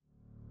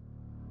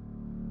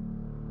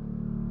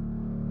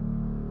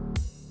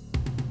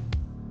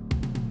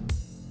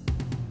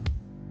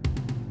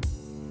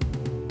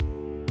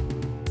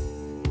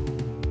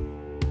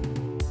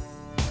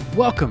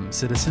Welcome,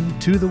 citizen,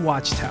 to the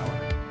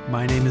Watchtower.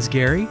 My name is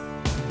Gary.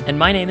 And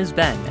my name is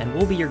Ben, and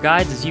we'll be your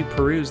guides as you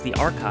peruse the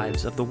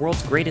archives of the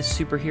world's greatest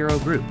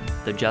superhero group,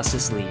 the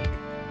Justice League.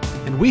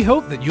 And we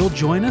hope that you'll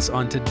join us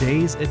on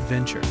today's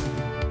adventure.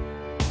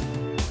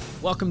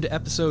 Welcome to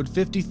episode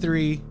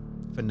 53,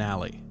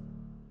 Finale.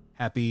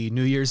 Happy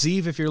New Year's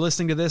Eve if you're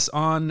listening to this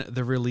on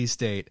the release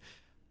date.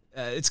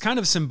 It's kind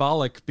of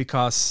symbolic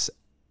because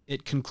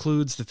it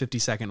concludes the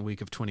 52nd week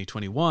of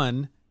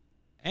 2021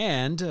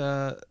 and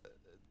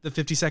the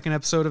 52nd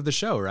episode of the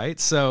show, right?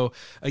 So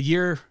a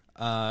year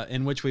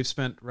in which we've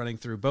spent running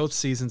through both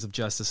seasons of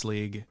Justice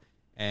League,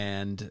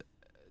 and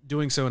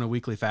doing so in a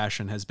weekly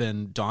fashion has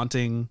been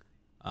daunting,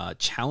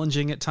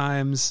 challenging at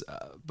times,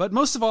 but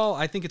most of all,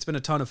 I think it's been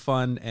a ton of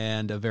fun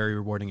and a very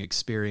rewarding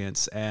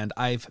experience, and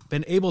I've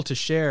been able to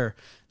share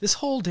this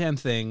whole damn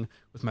thing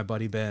with my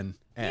buddy Ben.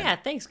 And yeah,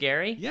 thanks,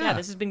 Gary. Yeah.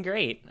 This has been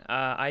great.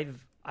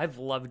 I've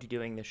loved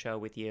doing the show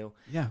with you.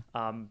 Yeah.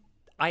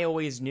 I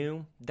always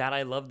knew that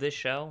I loved this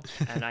show,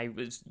 and I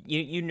was,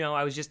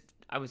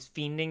 I was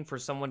fiending for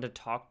someone to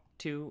talk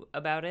to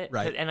about it.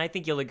 Right. And I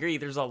think you'll agree,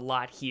 there's a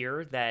lot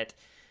here that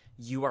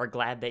you are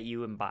glad that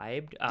you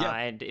imbibed. Yeah.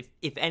 And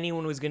if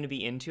anyone was going to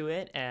be into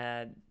it,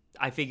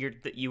 I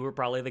figured that you were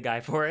probably the guy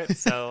for it.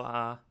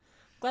 So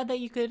glad that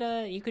you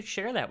could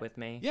share that with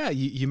me. Yeah,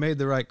 you made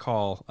the right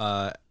call.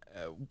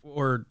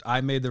 Or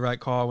I made the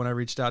right call when I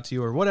reached out to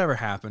you, or whatever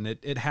happened.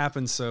 It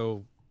happened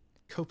so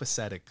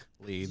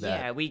copacetically that...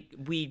 Yeah,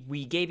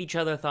 we gave each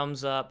other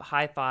thumbs up,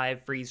 high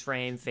five, freeze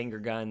frame, finger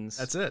guns.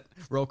 That's it.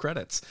 Roll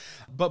credits.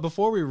 But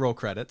before we roll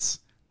credits,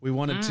 we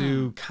wanted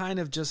to kind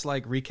of just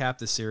like recap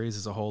the series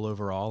as a whole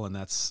overall, and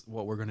that's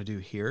what we're going to do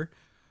here.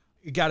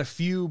 You got a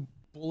few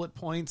bullet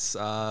points,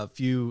 a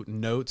few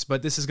notes,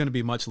 but this is going to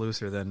be much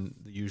looser than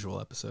the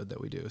usual episode that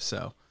we do,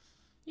 so...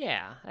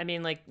 Yeah, I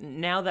mean, like,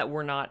 now that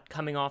we're not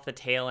coming off the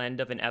tail end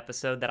of an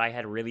episode that I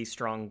had really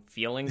strong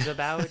feelings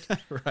about,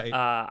 right.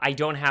 I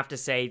don't have to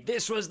say,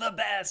 this was the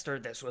best or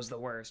this was the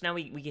worst. Now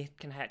we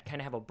can kind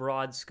of have a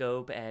broad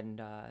scope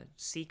and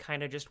see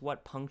kind of just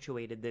what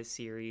punctuated this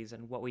series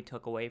and what we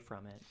took away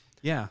from it.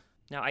 Yeah.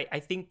 Now,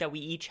 I think that we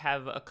each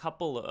have a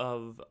couple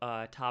of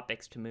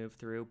topics to move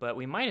through, but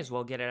we might as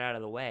well get it out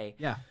of the way.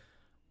 Yeah.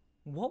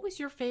 What was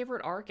your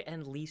favorite arc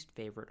and least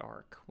favorite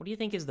arc? What do you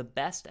think is the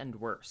best and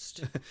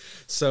worst?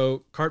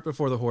 So, cart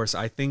before the horse,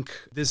 I think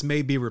this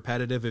may be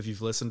repetitive if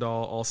you've listened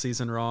all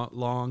season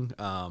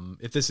long.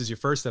 If this is your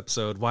first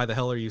episode, why the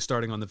hell are you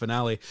starting on the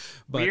finale?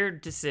 But, weird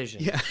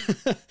decision. Yeah.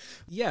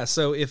 Yeah,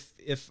 so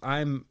if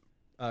I'm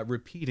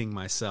repeating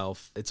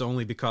myself, it's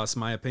only because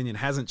my opinion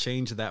hasn't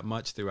changed that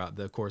much throughout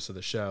the course of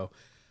the show.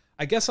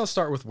 I guess I'll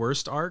start with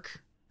worst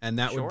arc, and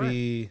that would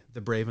be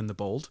The Brave and the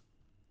Bold.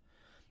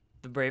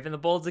 The Brave and the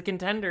Bold's a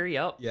contender.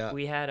 Yep. Yeah.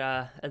 We had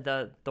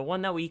the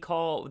one that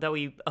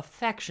we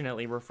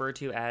affectionately refer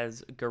to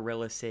as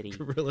Gorilla City.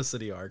 Gorilla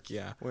City arc,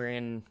 yeah.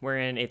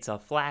 Wherein it's a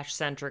Flash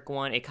centric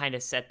one. It kind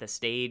of set the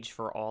stage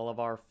for all of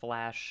our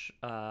Flash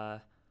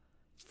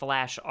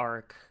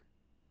arc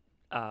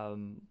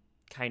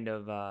kind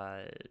of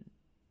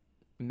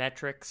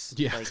metrics.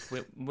 Yeah. Like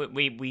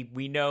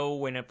we know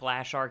when a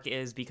Flash arc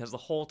is because the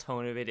whole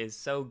tone of it is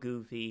so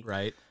goofy.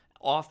 Right.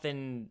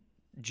 Often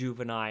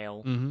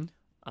juvenile. Mm-hmm.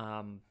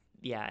 And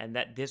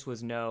that this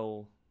was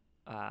no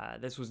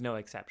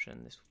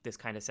exception. This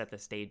kind of set the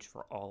stage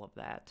for all of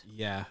that.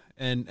 Yeah,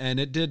 and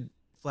it did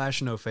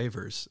Flash no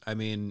favors. I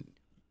mean,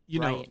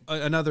 Right.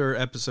 Another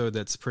episode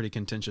that's pretty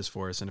contentious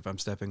for us, and if I'm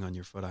stepping on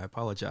your foot, I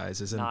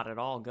apologize. Not at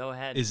all. Go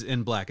ahead. Is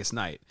in Blackest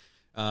Night,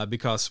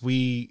 because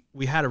we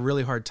had a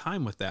really hard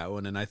time with that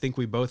one, and I think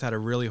we both had a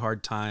really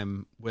hard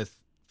time with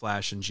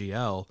Flash and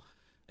GL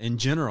in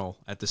general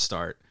at the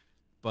start.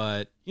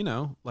 But,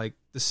 like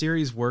the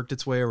series worked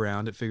its way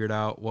around. It figured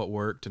out what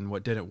worked and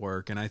what didn't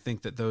work. And I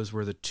think that those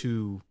were the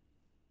two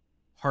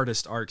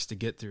hardest arcs to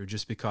get through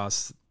just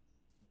because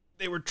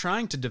they were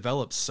trying to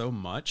develop so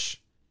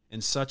much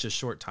in such a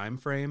short time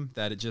frame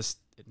that it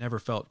never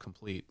felt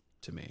complete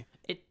to me.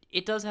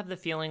 It does have the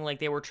feeling like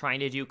they were trying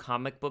to do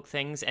comic book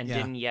things and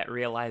didn't yet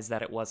realize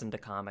that it wasn't a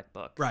comic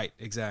book. Right,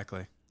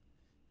 exactly.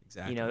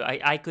 Exactly.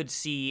 I could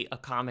see a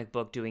comic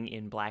book doing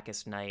In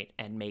Blackest Night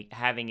and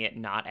having it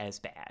not as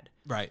bad.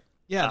 Right.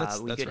 Yeah, that's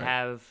could right.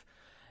 have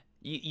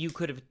you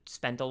could have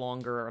spent a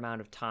longer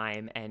amount of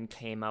time and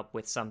came up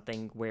with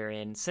something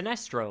wherein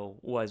Sinestro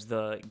was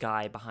the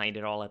guy behind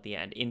it all at the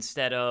end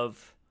instead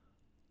of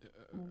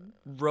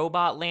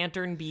robot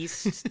lantern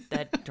beast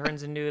that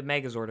turns into a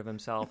Megazord of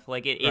himself.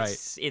 Like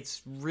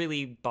it's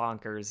really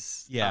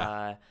bonkers.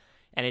 Yeah.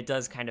 And it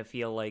does kind of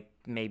feel like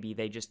maybe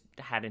they just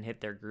hadn't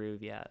hit their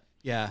groove yet.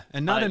 Yeah,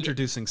 and not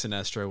introducing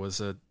Sinestro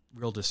was a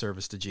real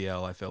disservice to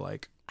GL, I feel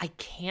like. I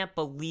can't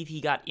believe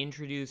he got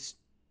introduced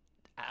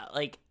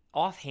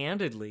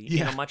offhandedly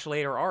in a much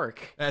later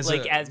arc. As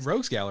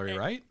Rogues Gallery,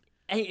 right?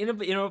 In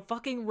a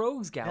fucking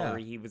Rogues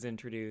Gallery he was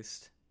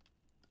introduced.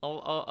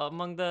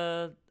 Among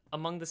the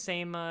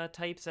same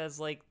types as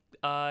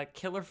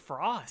Killer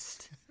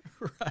Frost.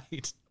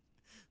 Right.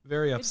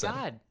 Very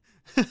upsetting.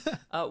 Good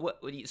God.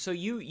 So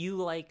you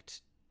liked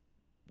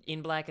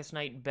In Blackest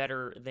Night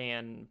better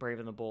than Brave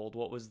and the Bold?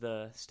 What was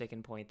the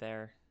sticking point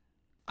there?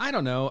 I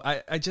don't know.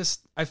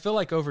 I feel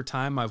like over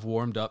time I've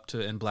warmed up to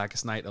In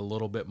Blackest Night a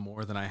little bit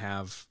more than I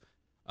have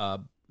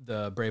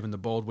the Brave and the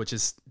Bold, which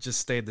is just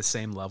stayed the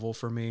same level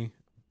for me,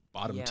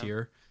 bottom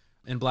tier.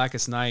 In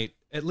Blackest Night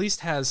at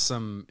least has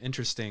some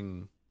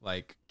interesting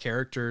like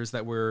characters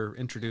that we're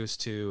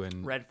introduced to,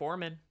 and Red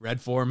Foreman.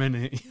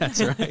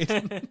 That's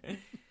right.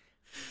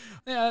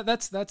 Yeah,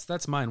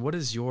 that's mine. What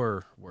is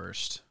your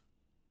worst?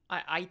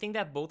 I think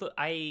that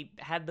I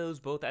had those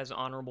both as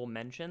honorable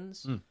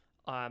mentions.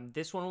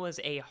 This one was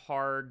a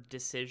hard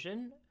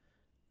decision.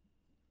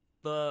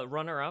 The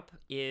runner-up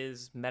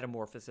is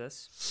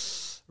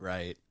Metamorphosis.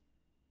 Right.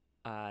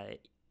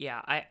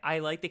 Yeah, I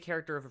like the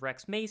character of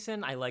Rex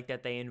Mason. I like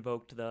that they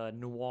invoked the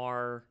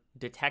noir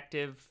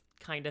detective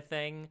kind of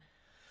thing.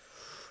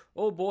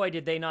 Oh boy,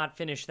 did they not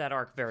finish that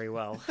arc very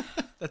well.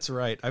 That's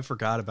right. I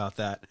forgot about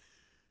that.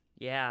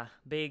 Yeah,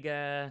 big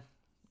and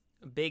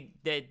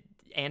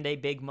a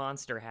big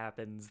monster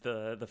happens.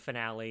 The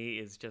finale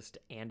is just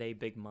and a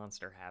big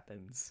monster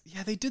happens.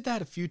 Yeah, they did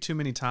that a few too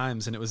many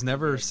times, and it was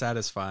never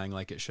satisfying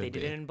like it should be.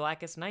 They did it in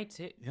Blackest Night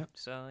too. Yep.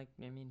 So like,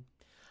 I mean,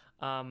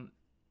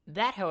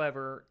 that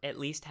however at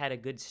least had a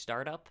good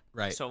startup.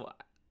 Right. So,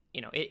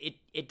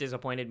 it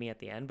disappointed me at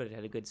the end, but it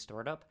had a good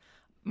startup.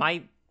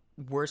 My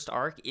worst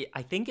arc,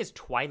 I think, is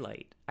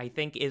Twilight. I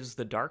think is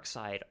the Dark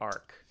Side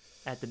arc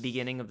at the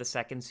beginning of the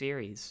second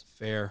series.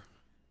 Fair.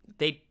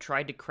 They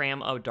tried to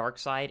cram a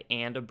Darkseid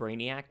and a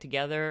Brainiac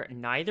together,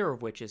 neither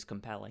of which is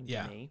compelling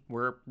to me.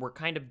 We're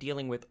kind of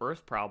dealing with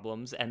Earth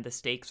problems, and the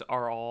stakes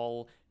are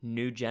all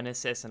New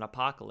Genesis and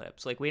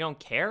Apocalypse. Like, we don't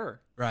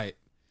care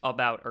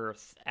about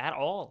Earth at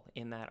all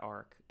in that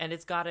arc. And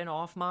it's got an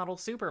off-model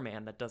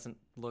Superman that doesn't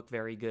look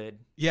very good.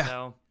 Yeah.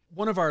 So,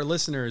 one of our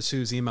listeners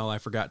whose email I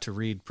forgot to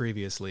read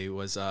previously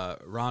was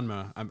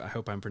Ranma. I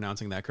hope I'm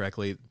pronouncing that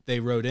correctly. They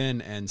wrote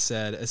in and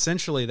said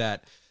essentially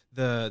that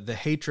the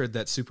hatred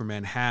that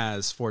Superman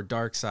has for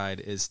Darkseid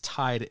is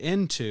tied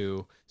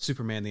into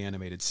Superman the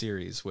Animated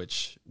Series,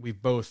 which we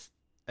both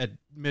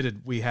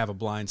admitted we have a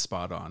blind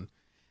spot on.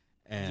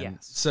 And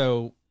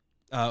so,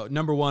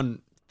 number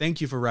one, thank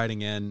you for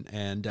writing in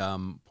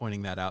and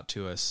pointing that out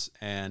to us.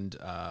 And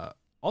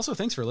also,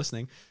 thanks for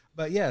listening.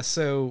 But yeah,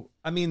 so,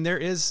 I mean, there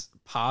is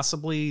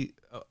possibly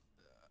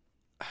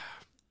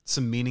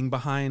some meaning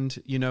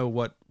behind,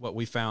 what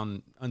we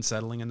found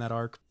unsettling in that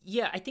arc.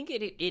 Yeah, I think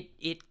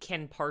it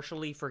can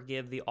partially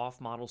forgive the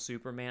off-model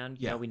Superman.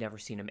 We never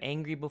seen him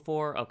angry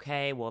before.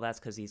 Okay, well, that's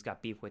because he's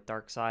got beef with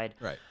Darkseid.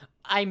 Right.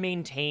 I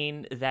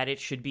maintain that it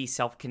should be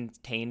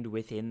self-contained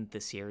within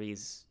the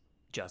series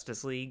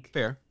Justice League.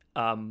 Fair.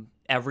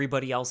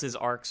 Everybody else's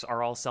arcs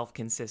are all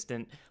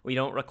self-consistent. We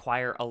don't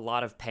require a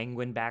lot of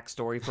Penguin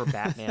backstory for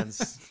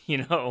Batman's,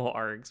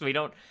 arcs. We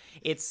don't.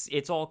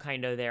 It's all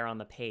kind of there on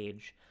the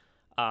page.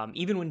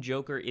 Even when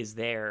Joker is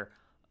there,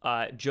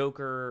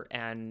 Joker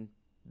and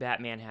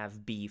Batman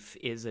have beef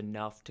is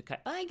enough to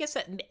cut. I guess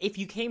that if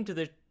you came to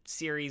the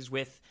series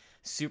with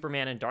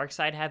Superman and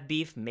Darkseid have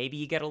beef, maybe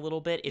you get a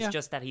little bit. It's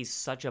just that he's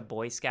such a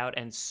Boy Scout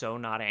and so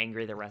not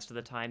angry the rest of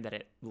the time that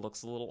it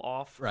looks a little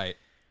off. Right.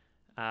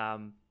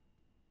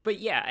 But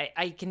yeah,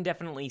 I can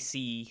definitely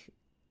see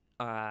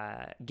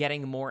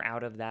getting more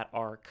out of that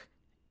arc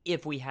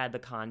if we had the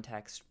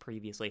context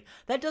previously.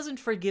 That doesn't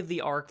forgive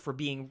the arc for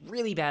being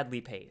really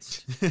badly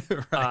paced.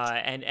 Right.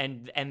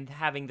 And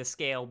having the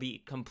scale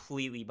be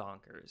completely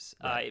bonkers.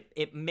 Right.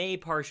 It may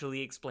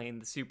partially explain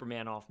the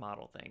Superman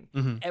off-model thing.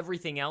 Mm-hmm.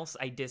 Everything else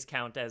I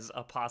discount as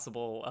a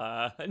possible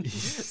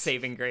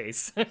saving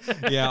grace.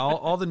 Yeah,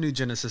 all the New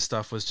Genesis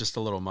stuff was just a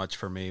little much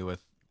for me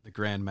with the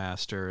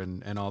Grandmaster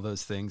and all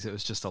those things. It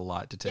was just a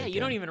lot to take in. Yeah,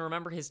 you don't even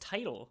remember his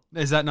title.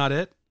 Is that not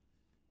it?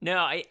 No,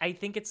 I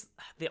think it's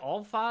the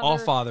Allfather.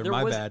 Allfather,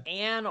 my There bad. was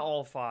an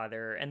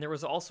Allfather, and there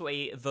was also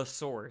a The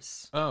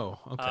Source. Oh,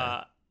 okay.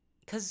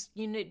 Because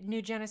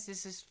New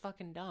Genesis is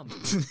fucking dumb.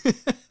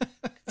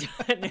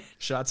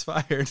 Shots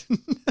fired.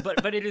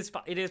 but it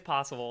is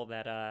possible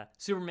that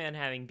Superman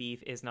having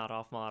beef is not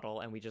off model,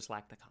 and we just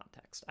lack the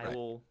context. Right.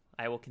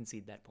 I will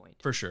concede that point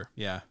For sure.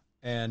 Yeah,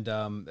 and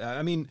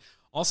I mean.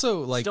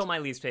 Also, like, still my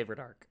least favorite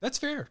arc. That's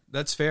fair,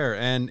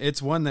 and it's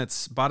one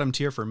that's bottom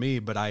tier for me.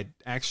 But I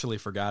actually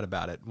forgot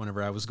about it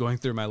whenever I was going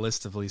through my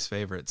list of least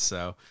favorites.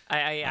 So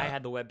I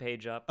had the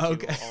webpage up to all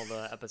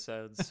the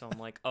episodes, so I'm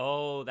like,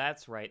 oh,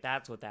 that's right,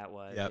 that's what that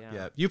was.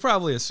 Yep. You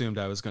probably assumed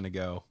I was going to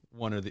go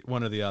one or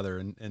the other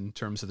in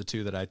terms of the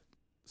two that I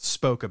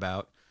spoke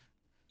about.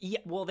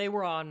 Yeah, well, they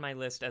were on my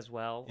list as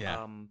well.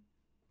 Yeah.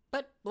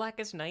 But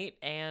Blackest Night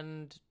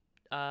and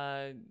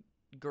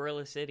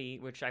Gorilla City,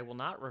 which I will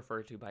not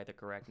refer to by the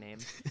correct name.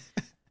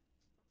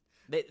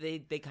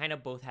 they kind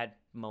of both had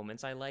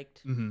moments I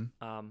liked.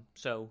 Mm-hmm.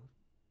 So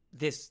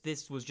this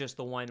was just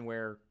the one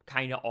where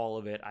kind of all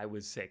of it I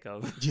was sick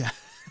of. Yeah.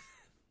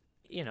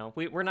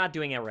 We're not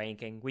doing a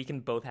ranking. We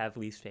can both have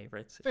least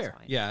favorites. It's fair.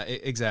 fine. Yeah,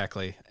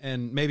 exactly.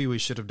 And maybe we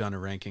should have done a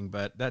ranking,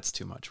 but that's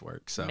too much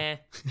work. So. Meh.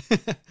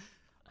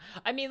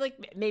 I mean,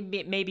 like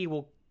maybe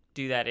we'll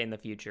do that in the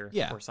future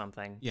or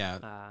something.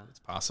 Yeah, it's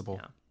possible.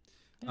 Yeah.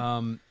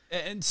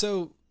 And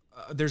so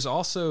there's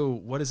also,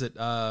 what is it,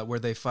 where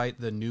they fight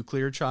the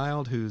nuclear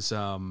child who's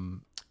a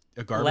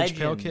Garbage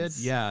Pail Kid?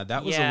 Yeah,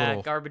 that was a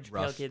little Garbage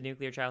rough. Pail Kid,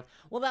 nuclear child.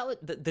 Well, that was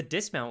the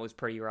dismount was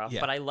pretty rough,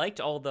 but I liked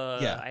all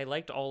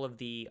of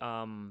the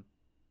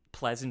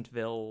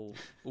Pleasantville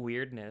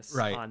weirdness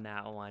on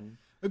that one.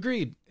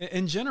 Agreed.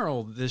 In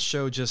general, this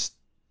show just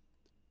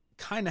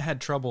kind of had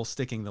trouble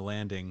sticking the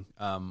landing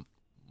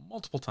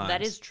multiple times.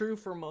 That is true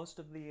for most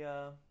of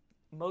the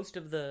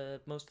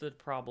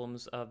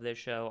problems of this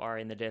show are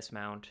in the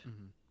dismount.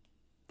 Mm-hmm.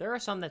 There are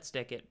some that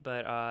stick it,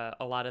 but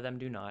a lot of them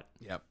do not.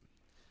 Yep.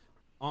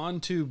 On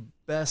to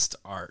best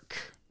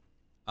arc.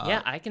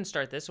 Yeah, I can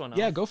start this one off.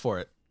 Yeah, go for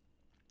it.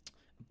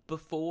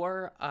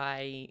 Before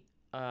I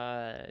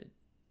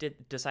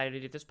decided to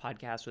do this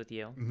podcast with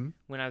you,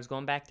 when I was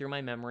going back through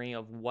my memory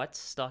of what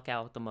stuck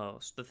out the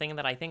most, the thing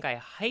that I think I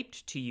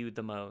hyped to you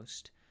the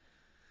most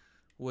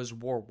was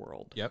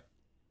Warworld. Yep.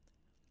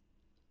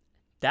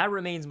 That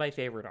remains my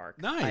favorite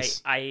arc.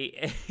 Nice.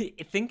 I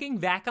thinking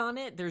back on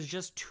it, there's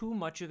just too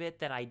much of it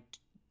that I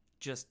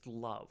just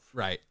love.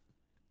 Right.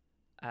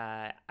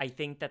 I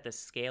think that the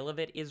scale of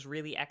it is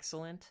really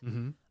excellent.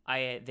 Mm-hmm.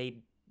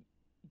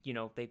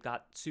 They've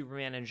got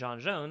Superman and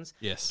J'onn J'onzz,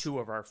 yes, two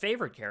of our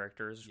favorite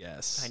characters,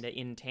 yes, kind of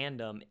in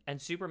tandem.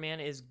 And Superman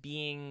is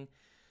being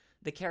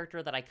the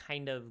character that I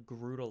kind of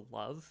grew to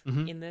love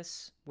in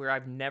this, where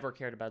I've never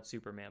cared about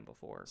Superman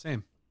before.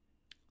 Same.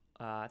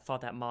 I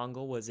thought that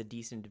Mongul was a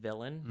decent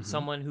villain,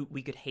 someone who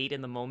we could hate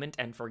in the moment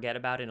and forget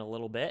about in a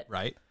little bit.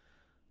 Right.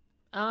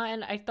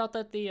 And I thought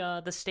that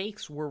the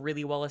stakes were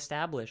really well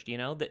established. You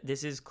know, that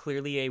this is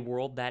clearly a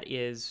world that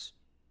is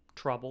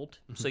troubled.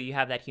 So you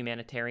have that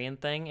humanitarian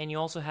thing, and you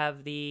also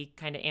have the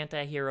kind of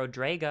anti-hero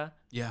Draga.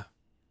 Yeah.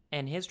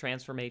 And his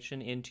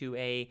transformation into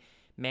a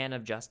man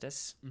of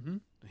justice. Mm-hmm.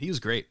 He was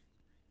great.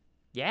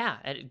 Yeah,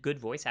 and good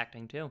voice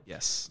acting too.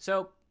 Yes.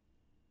 So,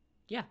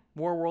 yeah,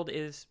 Warworld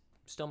is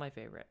still my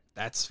favorite.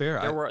 That's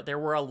fair. There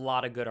were a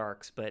lot of good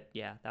arcs, but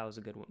yeah, that was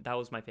a good one. That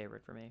was my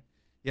favorite for me.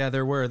 Yeah,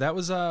 there were. That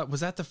was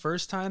that the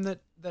first time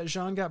that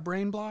J'onn got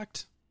brain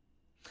blocked?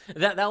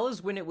 That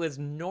was when it was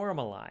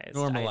normalized.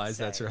 Normalized,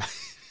 that's right.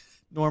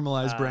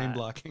 Normalized brain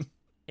blocking.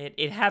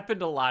 It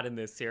happened a lot in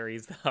this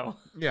series, though.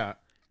 Yeah,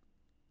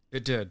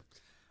 it did.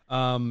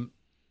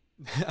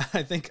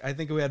 I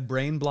think we had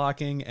brain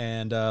blocking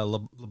and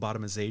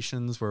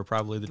lobotomizations were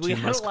probably the two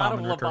most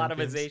common. We had a lot of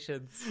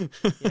lobotomizations.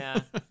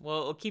 Yeah.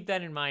 Well, we'll keep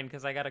that in mind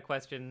because I got a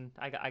question.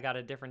 I got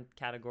a different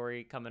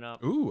category coming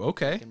up. Ooh,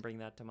 okay. I can bring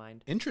that to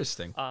mind.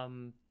 Interesting.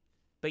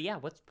 But yeah,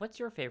 what's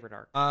your favorite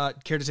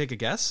arc? Care to take a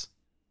guess?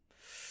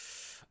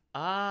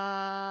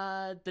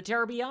 The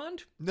Terror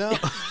Beyond? No.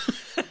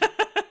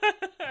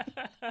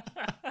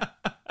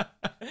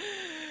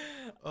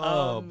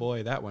 Oh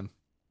boy, that one.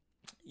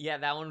 Yeah,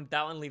 that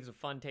one leaves a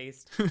fun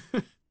taste.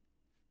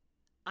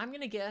 I'm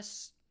gonna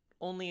guess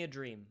Only a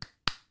Dream.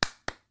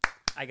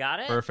 I got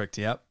it? Perfect,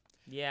 yep.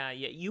 Yeah,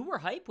 you were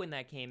hype when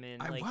that came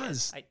in. I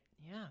was.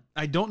 Yeah.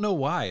 I don't know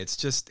why.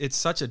 It's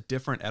such a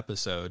different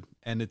episode,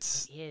 and It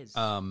is.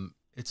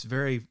 it's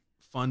very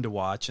fun to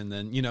watch. And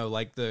then,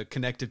 like the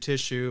connective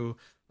tissue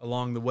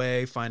along the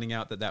way, finding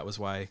out that was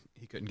why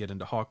he couldn't get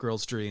into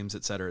Hawkgirl's dreams,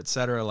 et cetera, et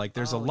cetera. Like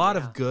there's a lot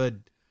of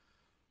good,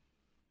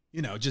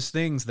 just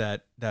things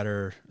that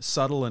are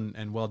subtle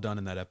and well done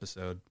in that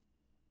episode.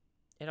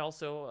 It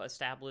also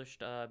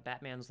established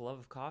Batman's love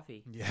of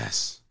coffee.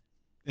 Yes.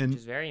 Which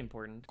is very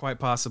important. Quite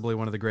possibly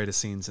one of the greatest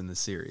scenes in the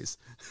series.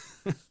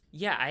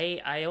 Yeah,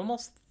 I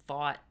almost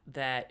thought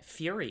that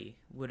Fury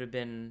would have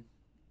been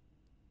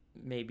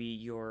maybe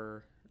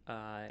your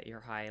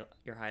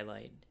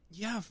highlight.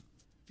 Yeah,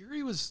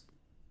 Fury was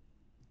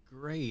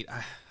great.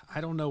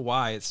 I don't know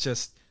why. It's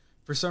just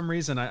for some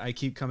reason I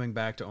keep coming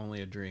back to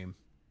Only a Dream.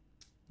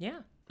 Yeah.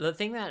 The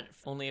thing that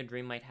Only a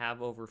Dream might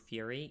have over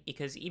Fury,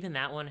 because even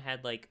that one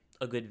had like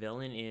a good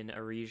villain in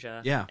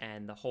Arisia. Yeah.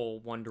 And the whole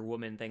Wonder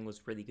Woman thing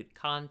was really good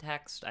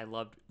context. I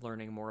loved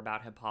learning more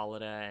about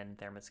Hippolyta and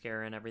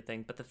Themyscira and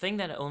everything. But the thing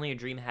that Only a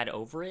Dream had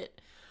over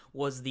it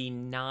was the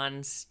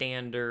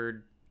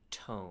non-standard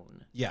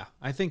tone. Yeah,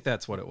 I think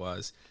that's what it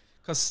was.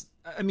 Because,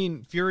 I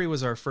mean, Fury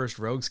was our first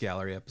Rogues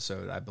Gallery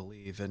episode, I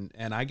believe.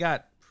 And I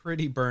got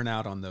pretty burnt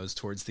out on those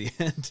towards the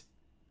end.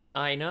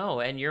 I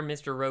know, and you're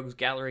Mr. Rogues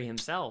Gallery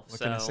himself.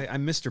 What can I say?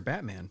 I'm Mr.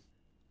 Batman.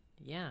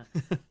 Yeah.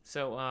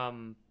 So,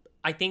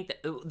 I think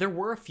that there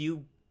were a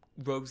few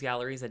Rogues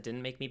Galleries that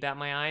didn't make me bat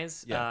my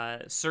eyes.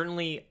 Yeah.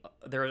 Certainly,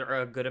 there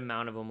are a good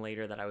amount of them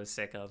later that I was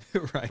sick of.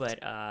 Right. But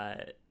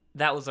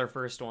that was our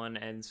first one,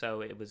 and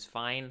so it was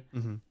fine.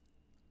 Mm-hmm.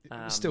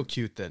 It was still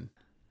cute then.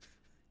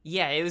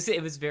 Yeah, it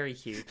was very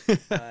cute.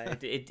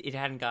 It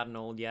hadn't gotten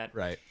old yet.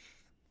 Right.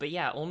 But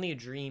yeah, Only a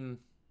Dream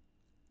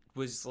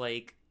was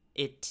like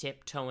it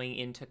tiptoeing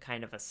into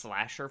kind of a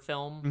slasher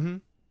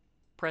film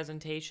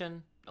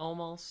presentation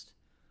almost.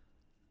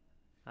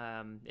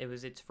 It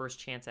was its first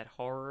chance at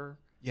horror.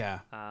 Yeah.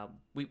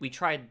 We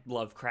tried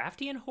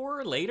Lovecraftian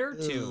horror later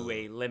to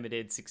a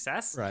limited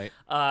success. Right.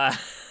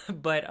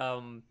 But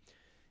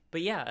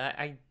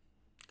yeah,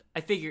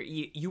 I figure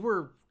you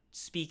were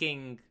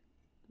speaking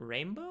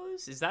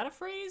rainbows. Is that a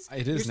phrase?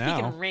 It is You're now.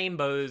 speaking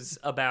rainbows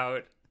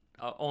about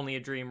Only a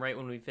Dream right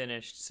when we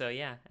finished. So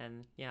yeah,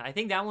 and yeah, I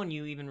think that one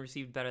you even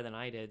received better than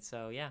I did.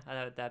 So yeah,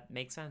 that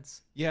makes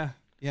sense. Yeah.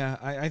 Yeah,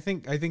 I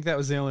think that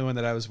was the only one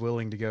that I was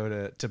willing to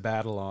go to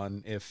battle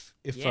on if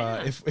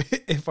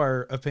if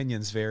our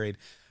opinions varied.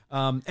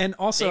 And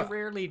also They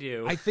rarely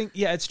do. I think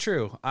it's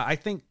true. I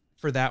think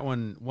for that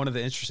one of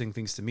the interesting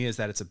things to me is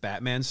that it's a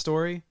Batman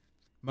story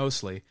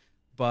mostly,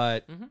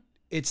 but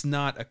it's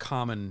not a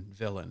common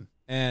villain.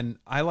 And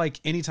I like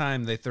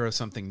anytime they throw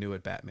something new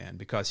at Batman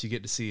because you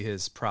get to see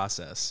his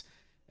process.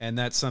 And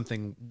that's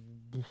something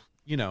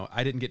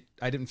I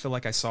didn't feel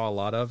like I saw a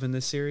lot of in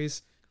this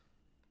series.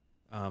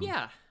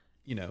 Yeah.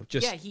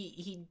 Just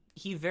he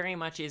very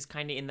much is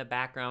kind of in the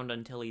background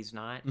until he's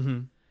not.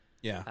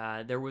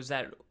 Yeah. There was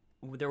that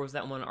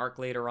one arc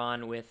later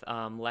on with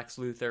Lex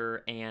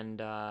Luthor and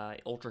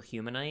Ultra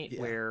Humanite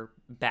where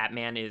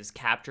Batman is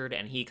captured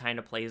and he kind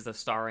of plays the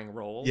starring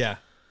role. Yeah.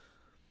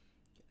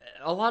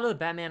 A lot of the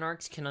Batman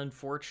arcs can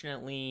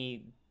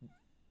unfortunately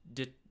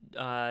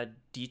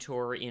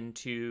detour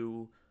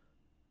into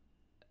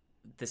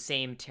the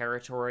same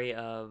territory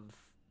of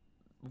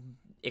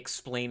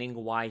explaining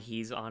why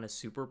he's on a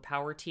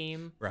superpower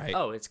team. Right.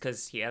 Oh, it's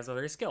because he has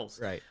other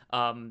skills. Right.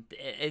 And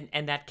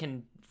that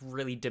can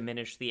really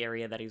diminish the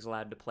area that he's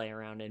allowed to play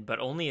around in. But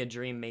Only a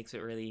Dream makes it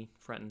really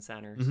front and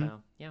center.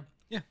 So yeah.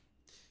 Yeah.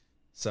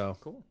 So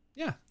cool.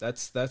 Yeah,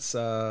 that's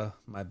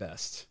my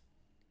best.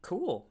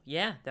 Cool.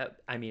 Yeah.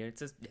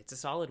 It's a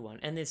solid one.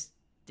 And this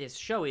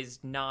show is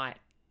not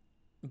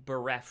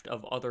bereft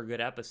of other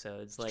good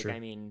episodes. Like, true. I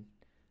mean,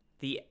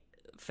 the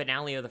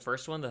finale of the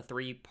first one, the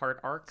 3-part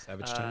arc,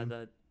 Savage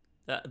Time.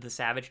 The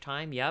Savage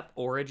Time, yep.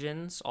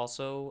 Origins,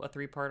 also a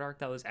 3-part arc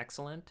that was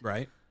excellent.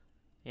 Right.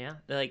 Yeah,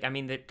 like, I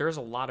mean, there's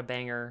a lot of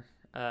banger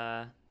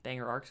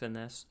arcs in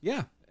this.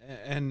 Yeah,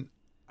 and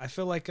I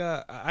feel like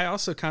I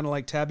also kind of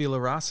like Tabula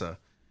Rasa.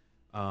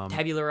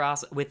 Tabula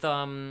Rasa with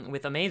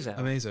Amazo.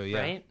 Amazo, yeah.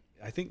 Right?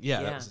 I think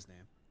that was his name.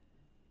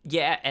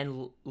 Yeah,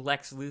 and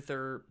Lex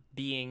Luthor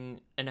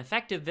being an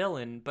effective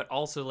villain, but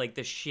also like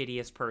the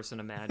shittiest person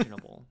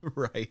imaginable.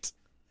 Right.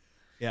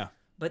 Yeah.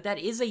 But that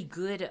is a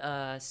good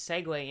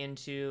segue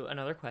into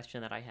another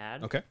question that I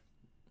had. Okay.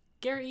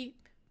 Gary,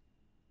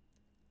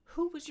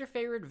 who was your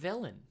favorite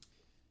villain?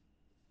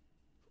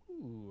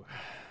 Ooh.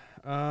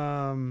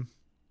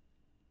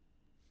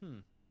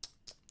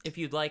 If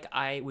you'd like,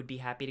 I would be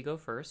happy to go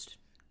first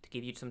to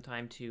give you some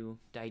time to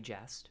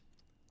digest.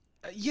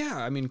 Yeah,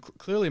 I mean,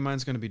 clearly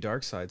mine's going to be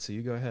Darkseid, so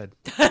you go ahead.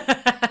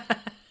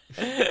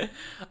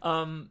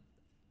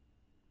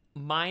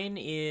 Mine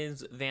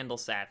is Vandal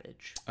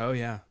Savage. Oh,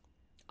 yeah.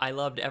 I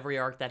loved every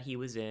arc that he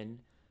was in.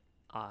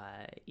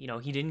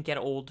 He didn't get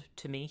old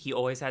to me. He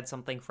always had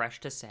something fresh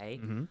to say.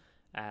 Mm-hmm.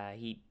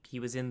 He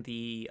was in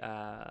the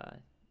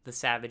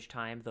Savage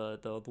Time,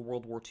 the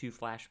World War II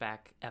flashback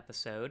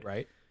episode.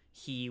 Right.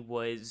 He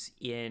was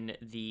in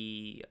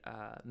the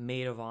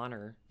Maid of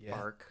Honor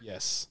arc.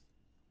 Yes.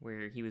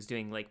 Where he was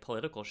doing like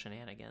political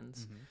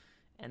shenanigans. Mm-hmm.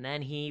 And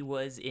then he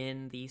was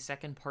in the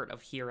second part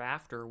of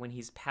Hereafter when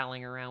he's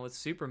palling around with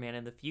Superman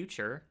in the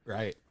future.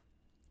 Right.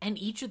 And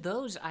each of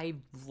those, I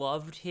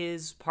loved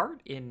his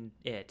part in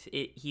it.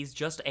 He's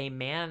just a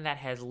man that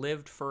has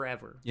lived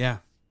forever. Yeah.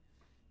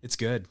 It's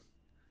good.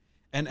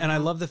 And I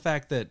love the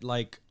fact that,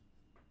 like,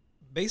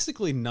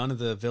 basically none of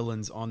the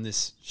villains on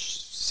this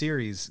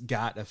series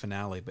got a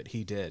finale, but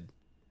he did,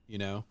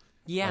 Yeah.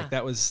 Like,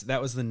 that was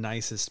the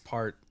nicest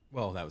part.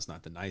 Well, that was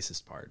not the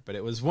nicest part, but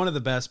it was one of the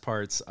best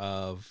parts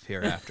of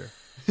Hereafter.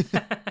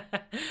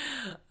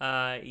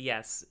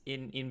 Yes,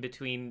 in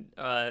between,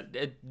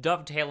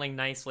 dovetailing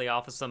nicely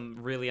off of some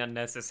really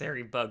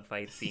unnecessary bug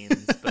fight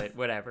scenes, but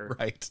whatever.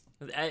 Right.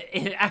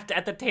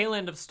 At the tail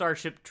end of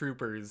Starship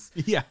Troopers,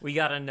 we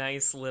got a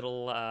nice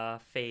little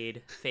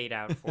fade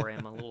out for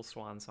him, a little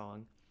swan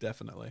song.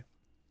 Definitely.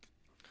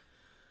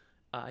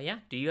 Yeah.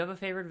 Do you have a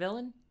favorite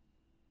villain?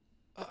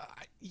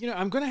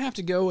 I'm going to have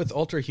to go with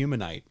Ultra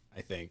Humanite,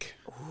 I think.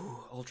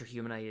 Ooh, Ultra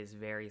Humanite is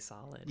very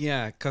solid.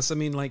 Yeah, because, I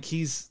mean, like,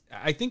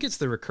 I think it's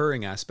the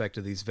recurring aspect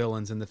of these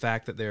villains and the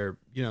fact that they're,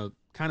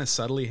 kind of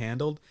subtly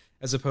handled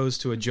as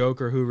opposed to a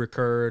Joker who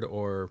recurred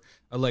or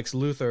a Lex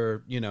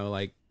Luthor,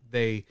 like,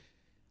 they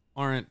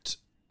aren't...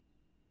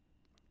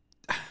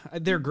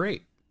 They're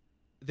great.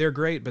 They're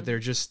great, but they're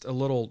just a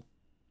little...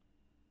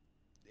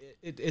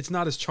 It's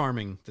not as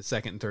charming the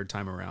second and third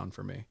time around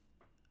for me.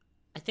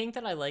 I think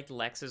that I liked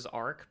Lex's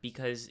arc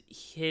because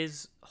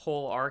his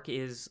whole arc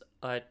is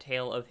a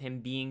tale of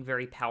him being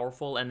very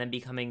powerful and then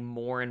becoming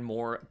more and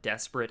more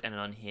desperate and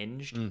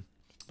unhinged.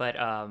 But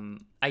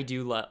I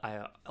do love...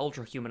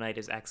 Ultra Humanite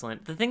is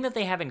excellent. The thing that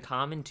they have in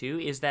common, too,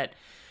 is that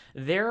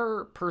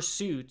their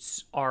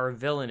pursuits are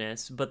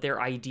villainous, but their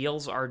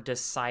ideals are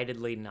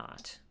decidedly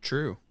not.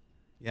 True.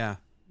 Yeah.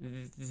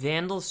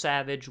 Vandal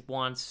Savage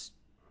wants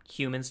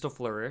humans to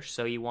flourish,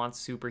 so he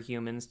wants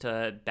superhumans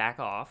to back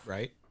off.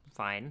 Right.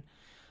 Fine.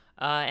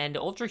 And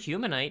Ultra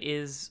Humanite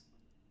is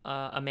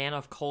a man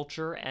of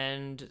culture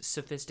and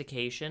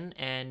sophistication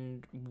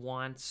and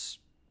wants,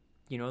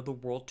 the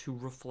world to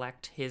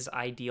reflect his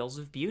ideals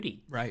of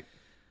beauty, Right.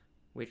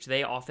 which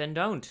they often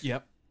don't.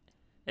 Yep.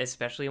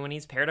 Especially when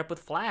he's paired up with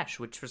Flash,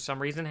 which for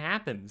some reason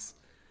happens.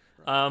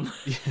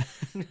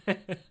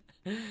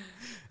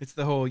 It's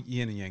the whole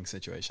yin and yang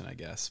situation, I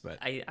guess. But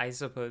I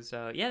suppose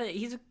so. Yeah,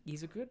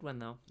 he's a good one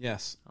though.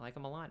 yes. I like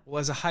him a lot. Well,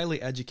 as a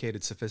highly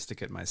educated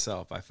sophisticate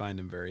myself, I find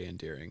him very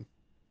endearing.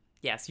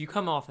 Yes, you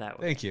come off that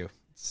way. Thank you.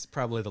 It's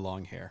probably the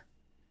long hair.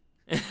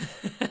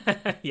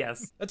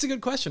 Yes. That's a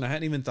good question. I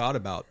hadn't even thought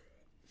about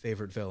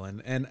favorite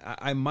villain, and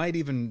I might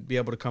even be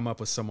able to come up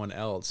with someone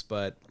else,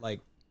 but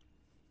like,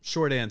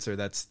 short answer,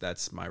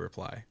 that's my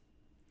reply.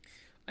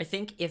 I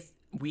think if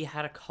we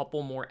had a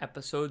couple more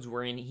episodes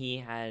wherein he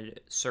had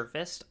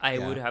surfaced, I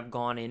would have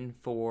gone in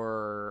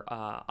for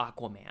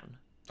Aquaman.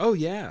 Oh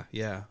yeah,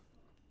 yeah.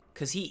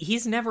 Because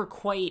he's never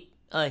quite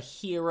a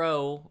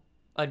hero,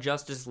 a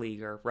Justice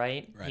Leaguer,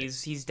 right?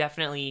 He's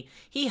definitely,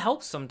 he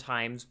helps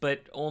sometimes,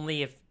 but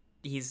only if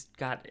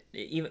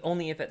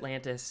only if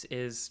Atlantis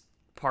is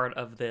part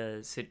of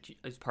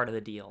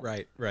the deal.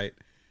 Right.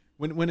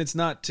 When he's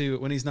not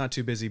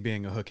too busy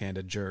being a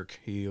hook-handed jerk,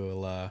 he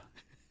will.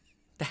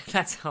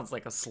 That sounds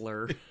like a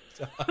slur. It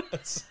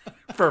does.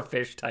 For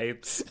fish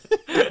types.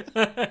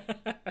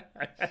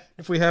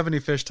 If we have any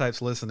fish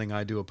types listening,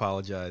 I do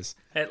apologize.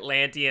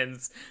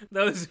 Atlanteans,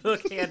 those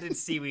hook-handed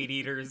seaweed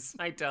eaters,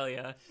 I tell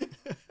ya.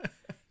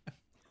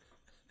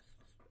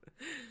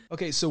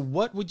 Okay, so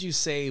what would you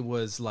say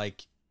was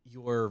like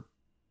your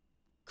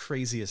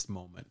craziest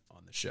moment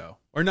on the show?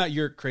 Or not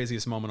your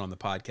craziest moment on the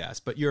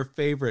podcast, but your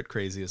favorite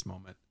craziest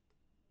moment?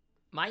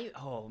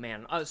 Oh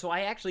man. So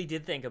I actually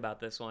did think about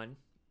this one.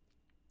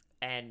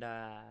 And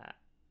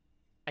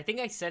I think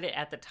I said it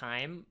at the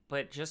time,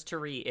 but just to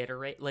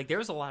reiterate, like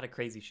there's a lot of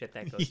crazy shit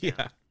that goes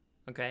down.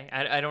 Okay?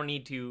 I don't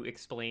need to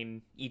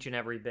explain each and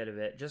every bit of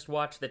it. Just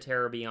watch The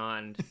Terror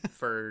Beyond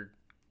for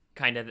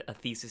kind of a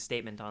thesis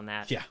statement on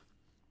that. Yeah.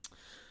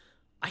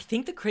 I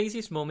think the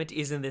craziest moment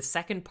is in the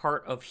second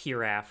part of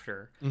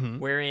Hereafter,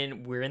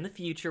 wherein we're in the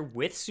future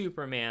with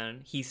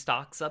Superman. He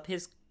stocks up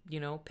his,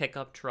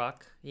 pickup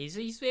truck.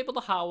 He's able to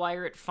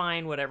hotwire it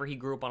fine, whatever. He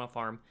grew up on a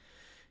farm.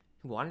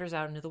 He wanders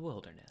out into the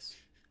wilderness.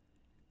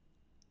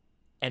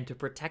 And to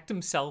protect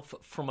himself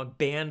from a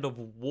band of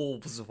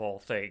wolves, of all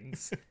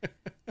things,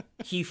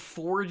 he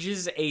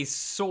forges a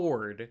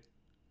sword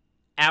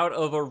out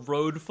of a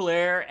road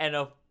flare and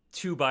a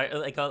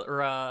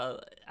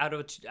out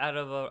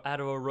of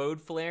a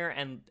road flare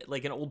and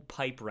like an old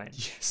pipe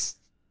wrench. Yes.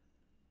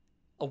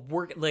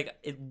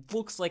 It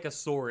looks like a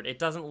sword. It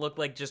doesn't look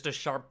like just a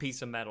sharp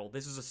piece of metal.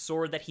 This is a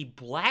sword that he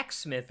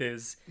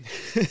blacksmithes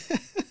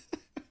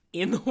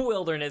in the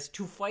wilderness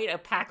to fight a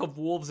pack of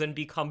wolves and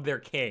become their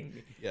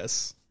king.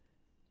 Yes.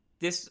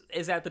 This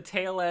is at the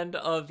tail end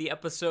of the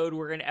episode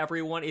wherein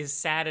everyone is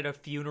sad at a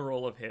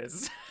funeral of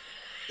his.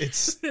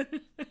 It's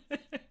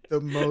the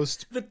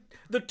most...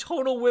 The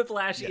tonal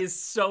whiplash is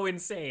so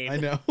insane. I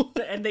know.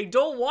 And they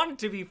don't want it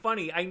to be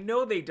funny. I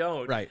know they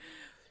don't. Right.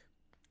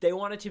 They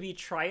want it to be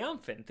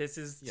triumphant. This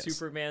is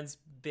Superman's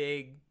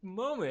big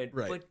moment.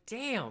 Right. But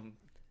damn,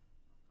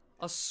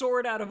 a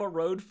sword out of a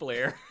road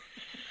flare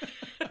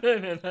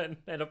and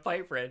a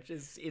pipe wrench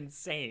is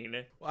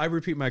insane. Well, I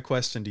repeat my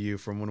question to you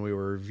from when we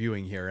were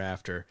reviewing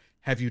Hereafter.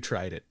 Have you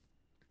tried it?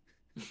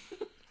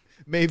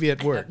 Maybe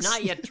it works. I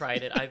have not yet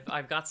tried it.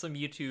 I've got some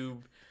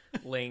YouTube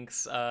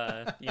links,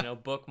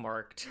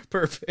 bookmarked.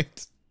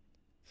 Perfect.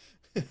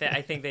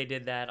 I think they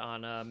did that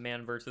on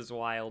Man vs.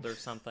 Wild or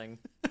something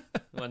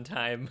one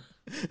time.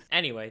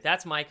 Anyway,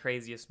 that's my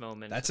craziest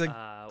moment. That's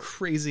a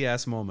crazy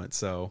ass moment.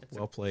 So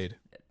well played.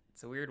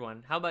 It's a weird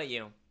one. How about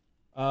you?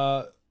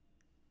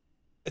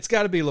 It's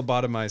got to be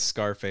lobotomized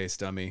Scarface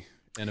dummy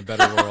in a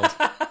better world.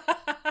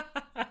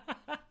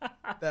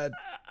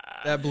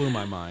 That blew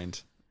my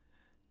mind.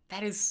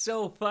 That is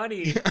so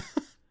funny.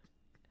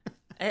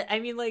 I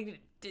mean, like,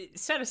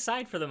 set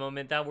aside for the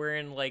moment that we're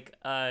in, like,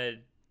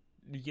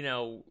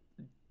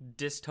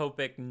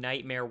 dystopic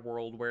nightmare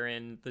world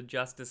wherein the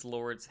Justice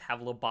Lords have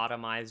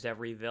lobotomized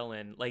every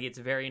villain. Like, it's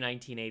very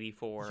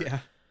 1984. Yeah.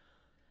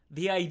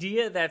 The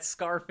idea that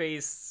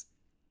Scarface,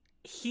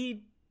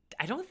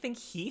 I don't think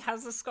he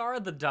has a scar.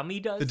 The dummy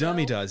does. The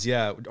dummy does,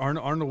 yeah.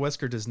 Arnold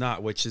Wesker does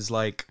not, which is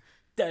like...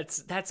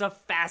 That's a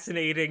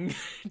fascinating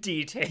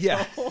detail.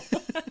 Yeah.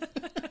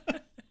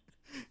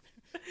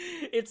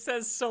 It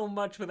says so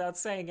much without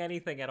saying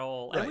anything at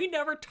all. Right. And we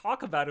never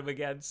talk about him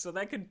again, so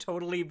that could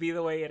totally be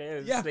the way it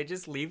is. Yeah. They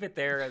just leave it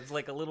there as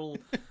like a little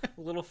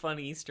fun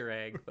Easter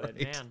egg, but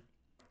right. Man.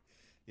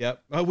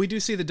 Yep. Oh, we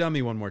do see the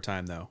dummy one more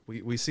time though.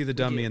 We see the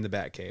dummy in the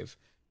Batcave.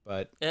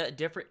 But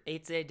different.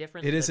 It's a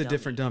different. It is a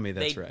different dummy.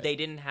 That's right. They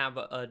didn't have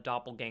a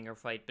doppelganger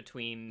fight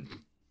between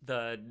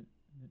the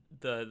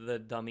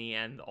dummy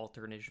and the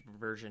alternate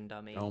version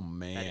dummy. Oh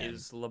man, that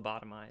is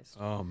lobotomized.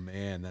 Oh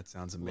man, that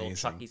sounds amazing.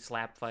 Little Chucky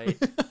slap fight.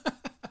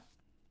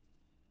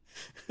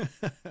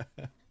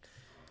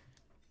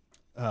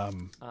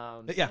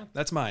 But yeah,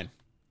 that's mine.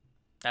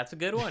 That's a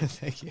good one.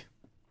 Thank you.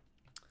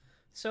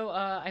 So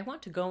I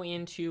want to go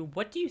into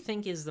what do you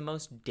think is the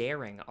most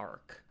daring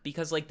arc?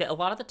 Because like a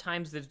lot of the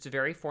times it's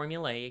very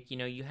formulaic. You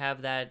know, you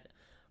have that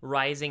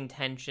rising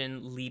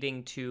tension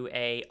leading to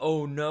a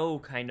oh no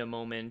kind of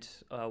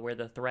moment where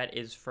the threat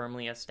is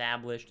firmly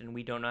established and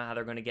we don't know how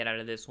they're going to get out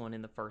of this one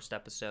in the first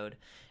episode,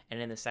 and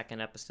in the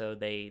second episode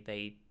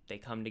they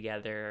come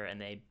together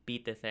and they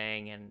beat the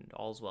thing and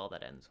all's well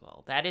that ends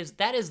well. That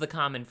is the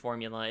common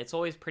formula. It's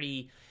always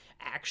pretty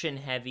action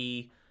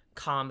heavy,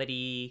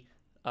 comedy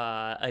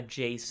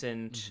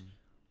adjacent,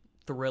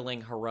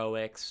 thrilling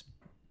heroics,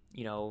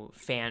 you know,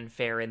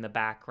 fanfare in the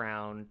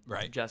background,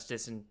 right?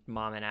 Justice and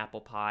Mom and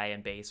Apple Pie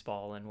and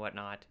baseball and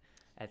whatnot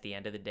at the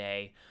end of the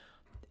day.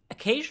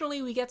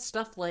 Occasionally we get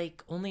stuff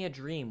like Only a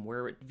Dream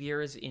where it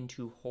veers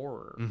into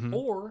horror,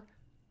 or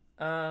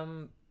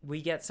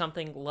we get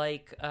something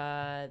like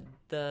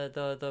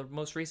the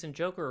most recent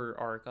Joker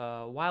arc,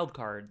 Wild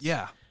Cards,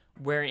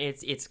 where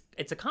it's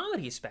a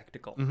comedy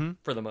spectacle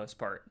for the most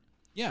part.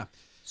 Yeah.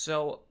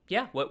 So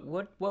yeah, what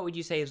would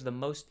you say is the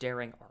most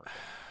daring arc?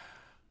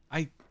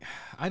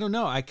 I don't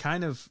know. I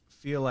kind of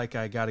feel like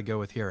I got to go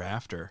with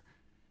Hereafter,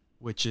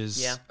 which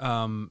is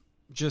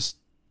just,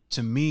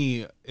 to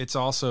me, it's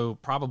also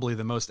probably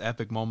the most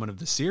epic moment of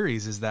the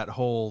series, is that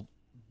whole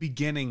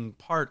beginning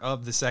part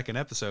of the second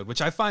episode,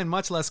 which I find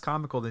much less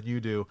comical than you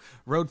do,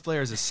 road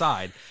flares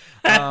aside.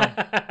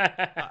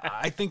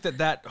 I think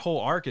that whole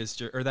arc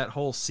is, or that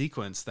whole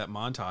sequence, that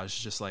montage is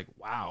just like,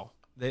 wow,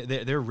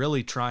 they're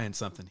really trying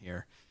something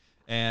here.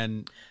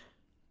 And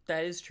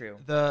that is true.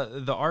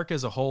 The arc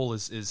as a whole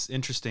is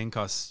interesting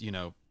because, you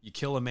know, you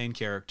kill a main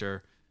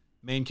character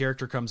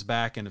comes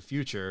back in the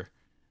future,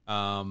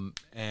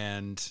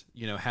 and,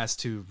 you know, has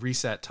to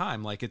reset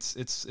time. Like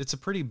it's a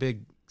pretty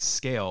big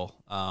scale,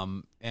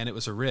 and it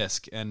was a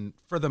risk. And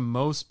for the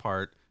most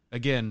part,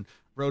 again,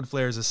 road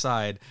flares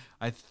aside,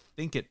 I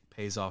think it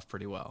pays off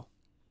pretty well.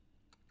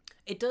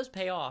 It does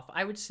pay off.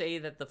 I would say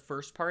that the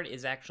first part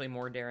is actually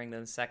more daring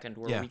than the second,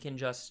 where we can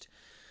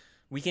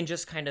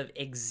just kind of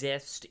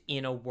exist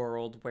in a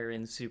world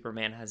wherein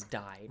Superman has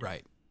died.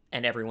 Right.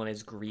 And everyone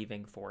is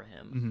grieving for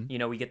him. You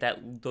know, we get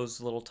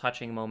those little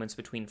touching moments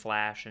between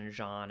Flash and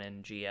Jean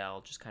and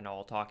GL, just kind of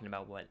all talking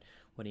about what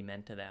he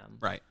meant to them.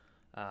 Right.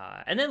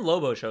 And then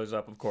Lobo shows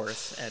up, of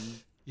course,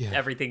 and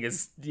everything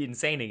is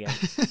insane again.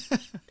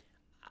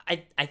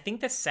 I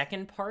think the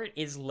second part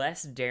is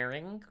less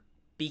daring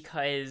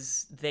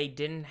because they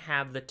didn't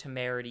have the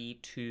temerity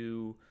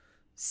to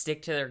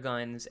stick to their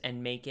guns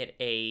and make it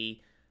a,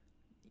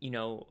 you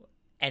know,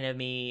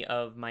 enemy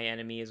of my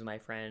enemy is my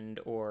friend,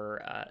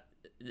 or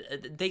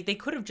they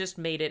could have just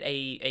made it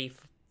a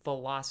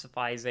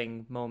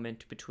philosophizing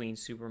moment between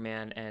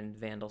Superman and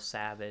Vandal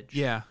Savage.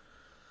 Yeah.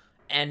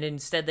 And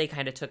instead they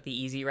kind of took the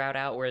easy route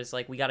out, whereas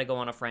like we got to go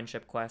on a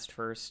friendship quest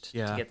first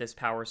to get this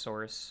power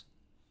source.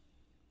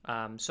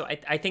 So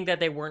I think that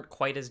they weren't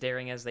quite as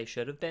daring as they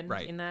should have been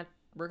in that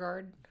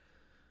regard.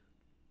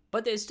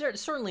 But there's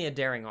certainly a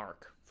daring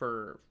arc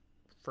for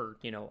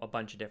you know, a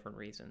bunch of different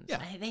reasons.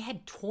 Yeah. They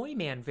had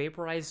Toyman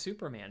vaporize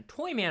Superman.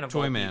 Toyman of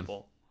all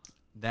people.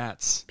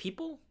 That's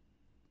people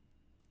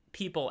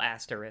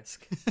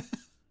asterisk.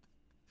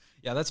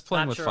 Yeah, that's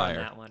playing with fire.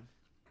 On that one.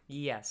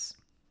 Yes.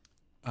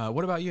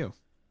 What about you?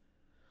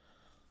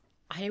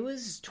 I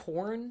was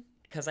torn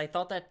because I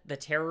thought that the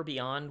Terror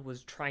Beyond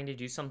was trying to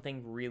do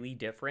something really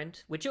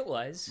different, which it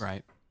was.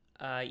 Right.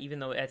 Even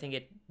though I think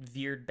it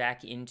veered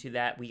back into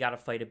that we got to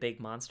fight a big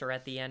monster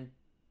at the end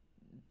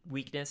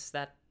weakness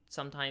that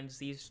sometimes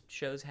these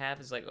shows have,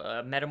 is like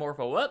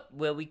metamorpho.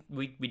 Well,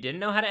 we didn't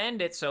know how to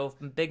end it, so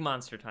big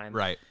monster time.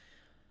 Right.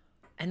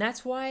 And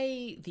that's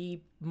why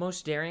the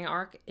most daring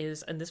arc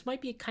is, and this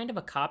might be kind of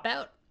a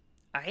cop-out,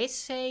 I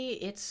say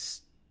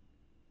it's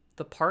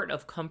the part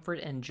of Comfort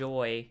and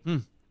Joy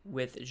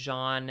with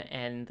Jean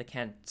and the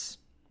Kents.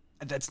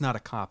 That's not a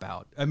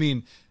cop-out. I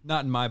mean,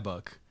 not in my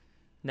book.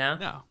 No?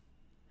 No.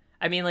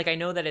 I mean, like, I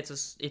know that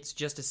it's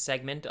just a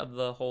segment of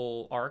the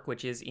whole arc,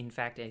 which is, in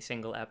fact, a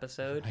single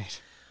episode.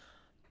 Right.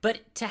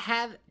 But to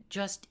have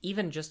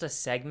even just a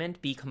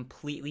segment be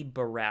completely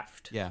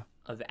bereft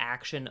of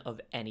action of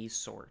any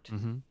sort.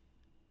 Mm-hmm.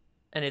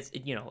 And it's,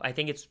 you know, I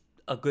think it's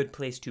a good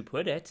place to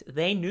put it.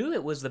 They knew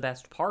it was the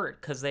best part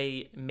because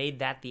they made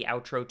that the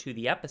outro to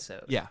the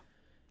episode. Yeah.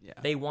 Yeah.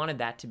 They wanted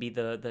that to be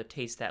the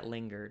taste that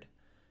lingered.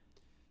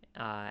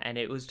 And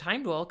it was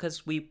timed well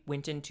because we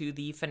went into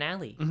the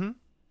finale. Mm-hmm.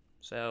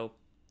 So,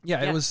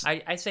 it was.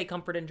 I say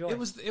Comfort and Joy. It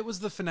was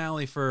the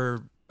finale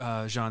for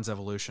Jean's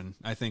evolution,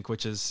 I think,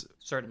 which is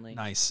certainly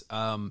nice.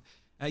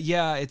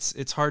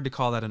 It's hard to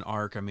call that an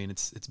arc. I mean,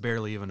 it's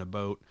barely even a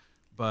boat,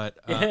 but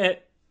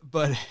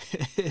but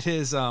it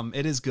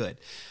is good.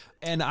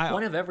 And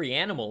one of every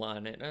animal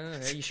on it.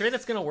 Are you sure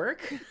that's gonna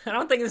work? I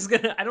don't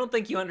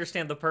think you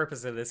understand the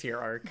purpose of this here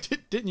arc.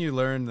 Didn't you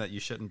learn that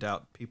you shouldn't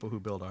doubt people who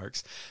build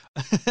arcs?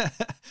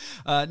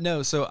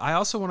 No. So I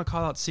also want to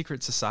call out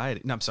Secret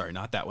Society. No, I'm sorry,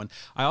 not that one.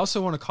 I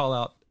also want to call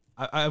out.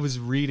 I was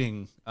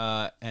reading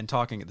and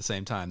talking at the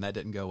same time. That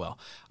didn't go well.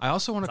 I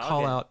also want to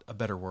call out A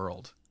Better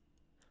World.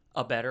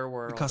 A Better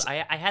World. Because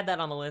I had that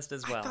on the list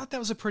as well. I thought that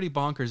was a pretty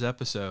bonkers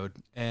episode,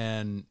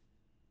 and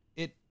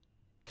it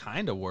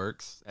kind of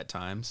works at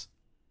times.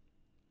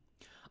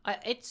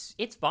 It's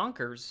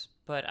bonkers,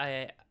 but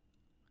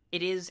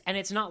it is, and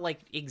it's not like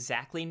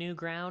exactly new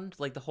ground.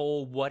 Like the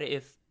whole what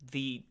if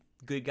the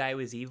good guy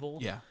was evil?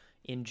 Yeah.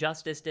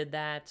 Injustice did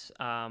that.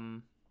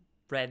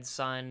 Red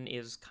Sun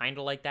is kind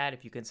of like that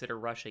if you consider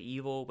Russia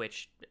evil,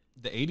 which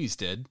The 80s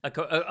did.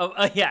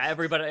 Yeah,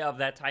 everybody of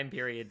that time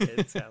period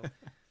did.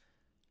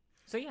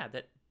 So yeah,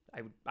 that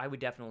I would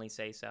definitely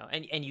say so.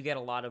 And you get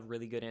a lot of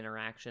really good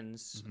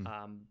interactions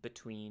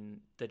between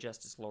the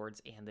Justice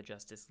Lords and the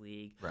Justice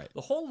League. Right.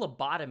 The whole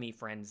lobotomy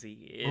frenzy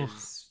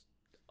is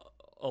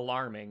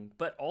alarming,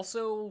 but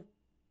also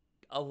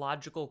a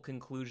logical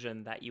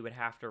conclusion that you would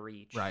have to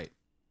reach. Right.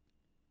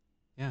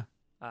 Yeah.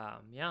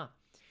 Yeah.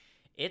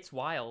 It's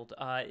wild.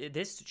 A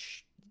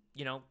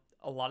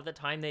lot of the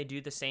time they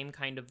do the same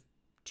kind of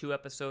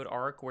 2-episode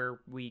arc where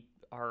we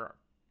are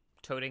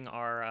toting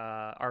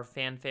our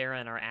fanfare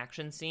and our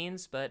action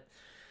scenes, but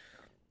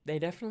they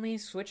definitely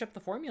switch up the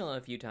formula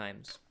a few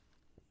times.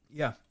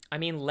 Yeah. I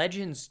mean,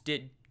 Legends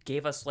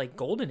gave us like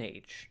Golden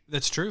Age.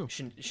 That's true.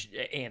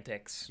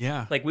 Antics.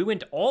 Yeah. Like we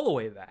went all the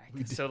way back.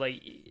 So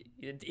like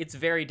it's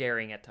very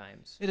daring at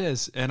times. It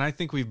is. And I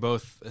think we've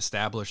both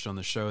established on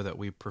the show that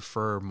we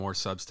prefer more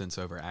substance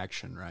over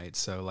action, right?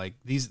 So like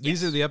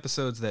these are the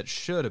episodes that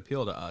should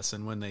appeal to us,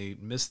 and when they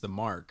miss the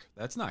mark,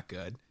 that's not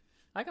good.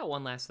 I got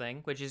one last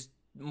thing, which is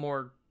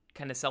more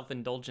kind of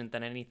self-indulgent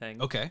than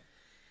anything. Okay.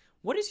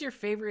 What is your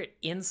favorite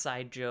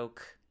inside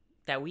joke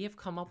that we have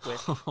come up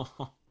with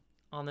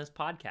on this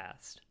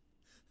podcast?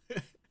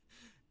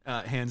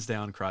 Hands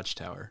down, Crotch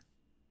Tower.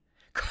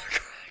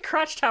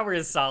 Crotch Tower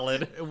is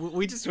solid.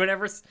 We just,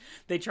 whenever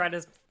they try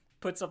to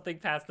put something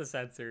past the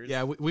censors.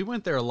 Yeah, we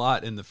went there a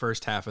lot in the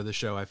first half of the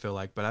show, I feel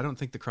like, but I don't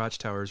think the Crotch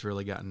Tower has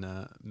really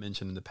gotten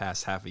mentioned in the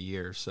past half a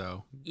year,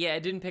 so. Yeah,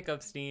 it didn't pick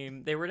up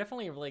steam. They were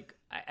definitely like,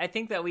 I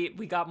think that we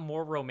got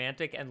more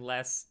romantic and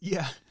less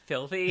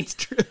filthy. It's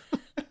true.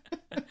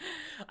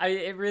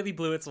 It really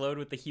blew its load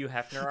with the Hugh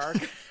Hefner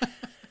arc.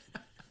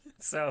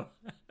 So.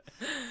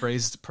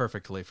 Phrased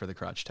perfectly for the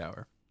Crotch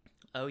Tower.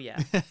 Oh, yeah.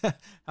 How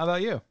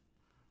about you?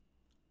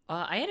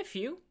 I had a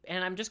few,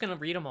 and I'm just going to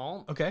read them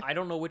all. Okay. I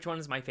don't know which one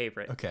is my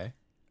favorite. Okay.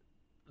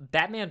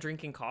 Batman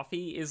drinking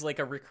coffee is like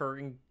a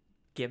recurring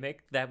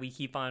gimmick that we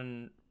keep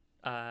on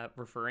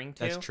referring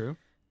to. That's true.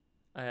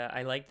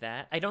 I like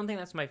that. I don't think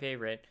that's my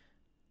favorite.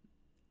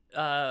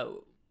 The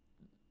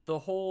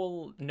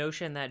whole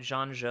notion that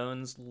John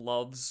Jones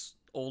loves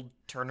old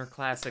Turner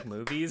Classic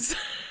movies.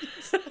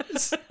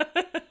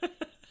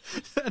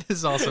 That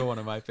is also one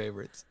of my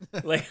favorites.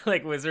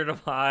 like Wizard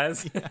of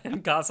Oz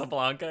and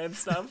Casablanca and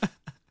stuff.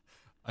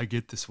 I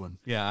get this one.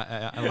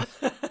 Yeah, I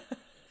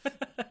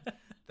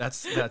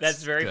that's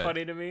very good.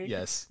 funny to me.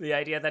 Yes. The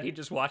idea that he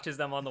just watches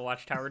them on the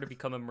Watchtower to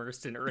become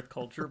immersed in Earth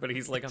culture, but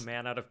he's like a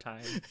man out of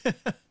time.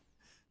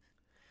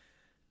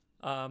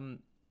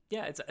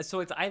 Yeah, it's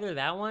either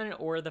that one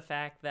or the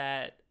fact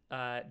that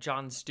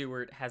Jon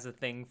Stewart has a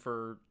thing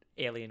for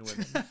alien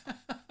women.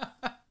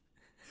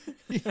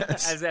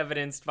 Yes. As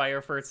evidenced by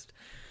our first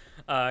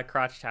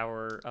Crotch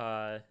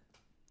Tower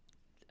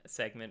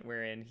segment,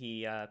 wherein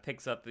he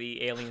picks up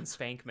the alien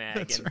spank mag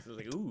and is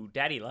like, ooh,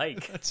 daddy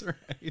like. That's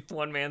right.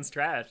 One man's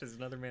trash is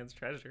another man's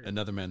treasure.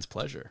 Another man's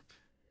pleasure.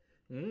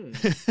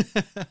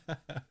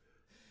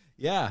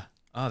 Yeah.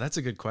 Oh, that's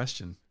a good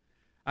question.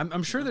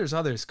 I'm sure there's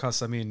others,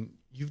 because I mean,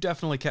 you've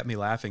definitely kept me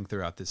laughing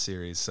throughout this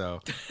series.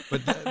 So,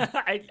 but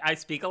I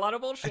speak a lot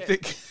of bullshit. I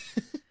think,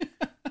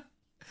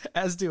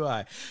 as do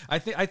I. I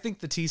think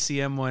the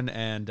TCM one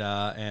and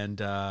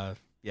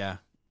yeah,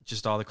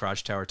 just all the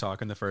Crotch Tower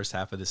talk in the first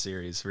half of the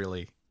series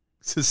really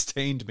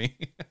sustained me.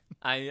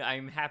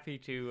 I'm happy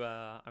to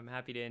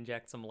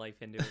inject some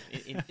life into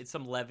it,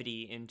 some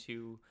levity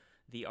into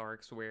the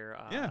arcs where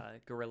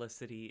Gorilla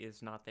City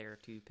is not there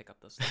to pick up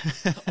the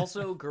stuff.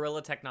 Also,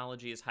 gorilla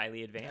technology is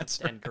highly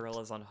advanced, and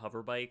gorillas on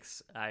hover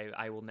bikes,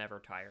 I will never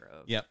tire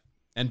of. Yep.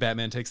 And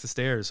Batman Takes the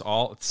Stairs.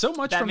 So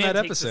much Batman from that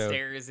Takes episode. The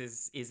Stairs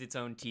is its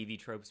own TV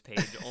tropes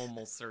page,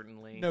 almost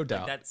certainly. No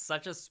doubt. That's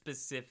such a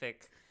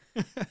specific.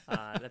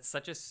 That's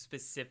such a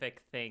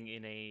specific thing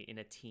in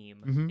a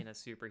team, in a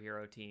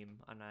superhero team,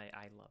 and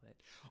I love it.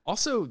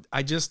 Also,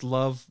 I just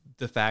love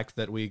the fact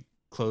that we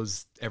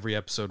close every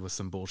episode with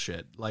some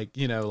bullshit. Like,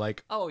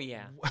 oh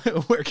yeah,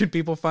 where can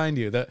people find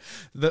you?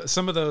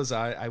 Some of those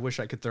I wish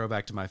I could throw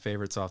back to my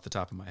favorites off the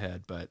top of my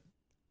head, but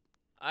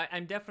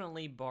I'm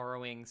definitely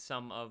borrowing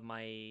some of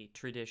my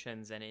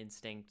traditions and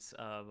instincts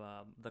of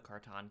the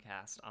Carton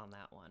Cast on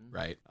that one.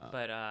 Right.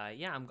 But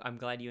yeah, I'm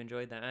glad you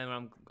enjoyed that,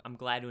 and I'm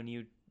glad when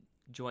you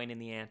join in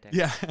the antics.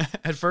 Yeah.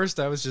 At first,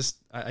 I was just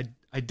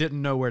I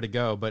didn't know where to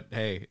go, but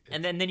hey.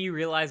 And then you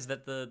realized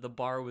that the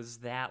bar was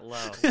that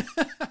low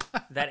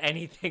that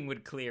anything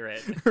would clear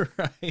it.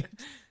 Right.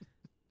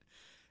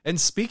 And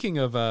speaking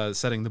of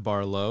setting the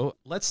bar low,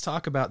 let's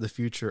talk about the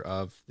future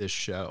of this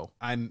show.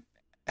 I'm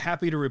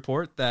happy to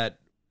report that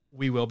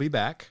we will be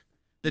back.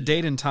 The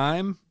date and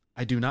time,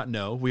 I do not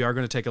know. We are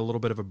going to take a little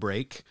bit of a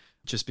break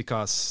just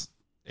because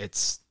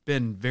it's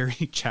been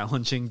very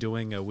challenging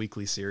doing a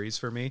weekly series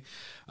for me,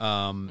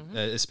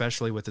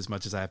 especially with as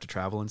much as I have to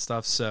travel and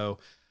stuff. So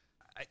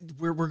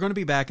we're going to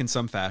be back in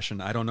some fashion.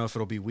 I don't know if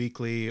it'll be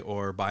weekly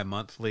or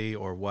bi-monthly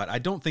or what. I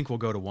don't think we'll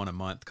go to one a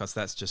month because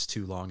that's just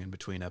too long in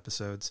between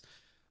episodes.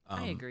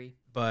 I agree.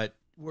 But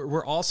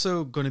we're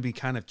also going to be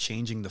kind of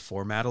changing the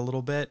format a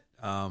little bit.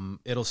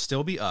 It'll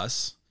still be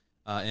us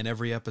in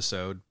every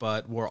episode,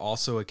 but we're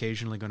also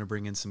occasionally going to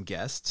bring in some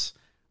guests,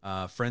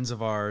 friends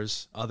of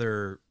ours,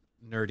 other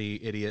nerdy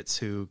idiots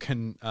who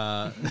can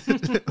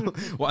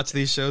watch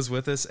these shows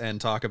with us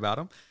and talk about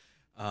them.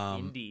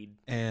 Indeed.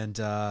 And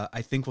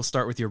I think we'll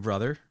start with your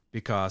brother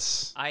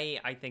because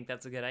I think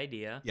that's a good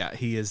idea. Yeah,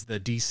 he is the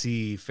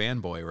DC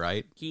fanboy,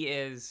 right? He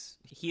is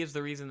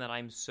the reason that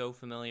I'm so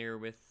familiar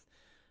with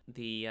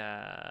the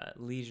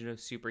Legion of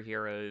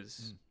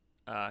Superheroes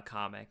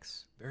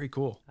comics. Very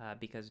cool.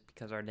 Because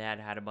our dad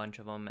had a bunch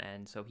of them,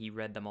 and so he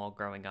read them all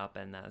growing up,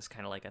 and that was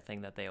kind of like a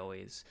thing that they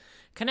always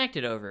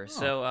connected over. Oh.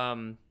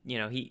 So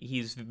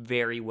he's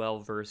very well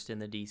versed in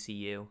the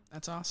DCU.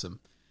 That's awesome.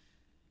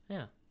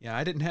 Yeah. Yeah,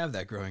 I didn't have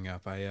that growing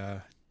up.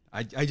 I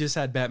just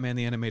had Batman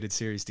the Animated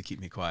Series to keep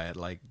me quiet.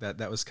 Like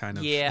that was kind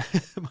of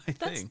my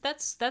thing.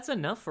 That's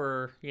enough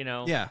for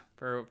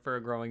for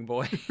a growing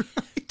boy.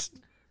 Right.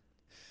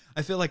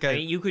 I feel like I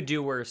mean, you could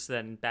do worse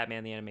than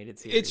Batman the Animated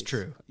Series. It's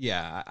true.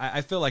 Yeah,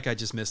 I feel like I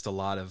just missed a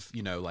lot of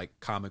like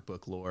comic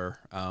book lore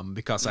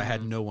because I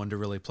had no one to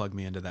really plug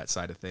me into that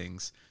side of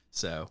things.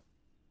 So,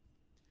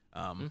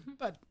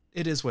 but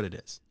it is what it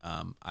is.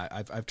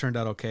 I've turned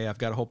out okay. I've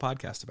got a whole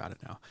podcast about it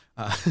now.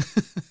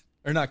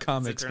 Or not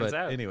comics, but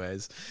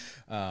anyways.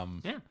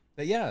 Yeah.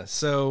 But yeah,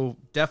 so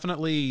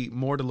definitely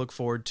more to look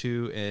forward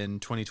to in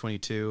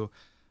 2022.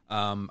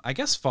 I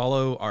guess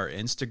follow our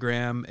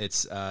Instagram.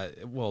 It's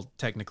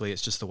technically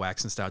it's just the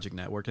Wax Nostalgic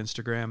Network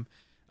Instagram,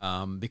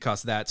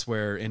 because that's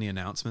where any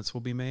announcements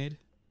will be made.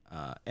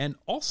 And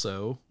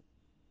also,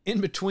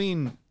 in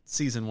between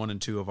season 1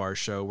 and 2 of our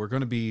show, we're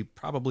going to be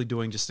probably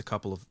doing just a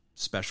couple of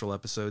special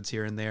episodes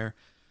here and there.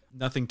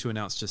 Nothing to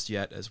announce just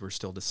yet, as we're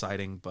still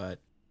deciding, but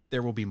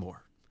there will be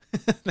more.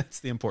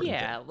 That's the important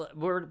thing. Yeah,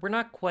 we're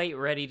not quite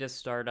ready to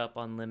start up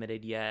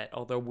Unlimited yet,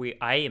 although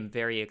I am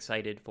very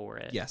excited for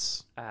it.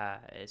 Yes.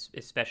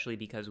 Especially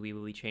because we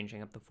will be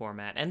changing up the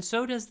format, and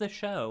so does the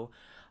show.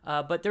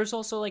 But there's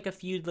also like a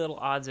few little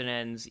odds and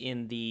ends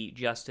in the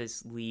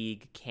Justice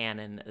League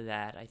canon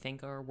that I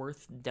think are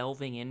worth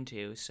delving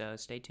into, so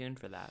stay tuned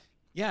for that.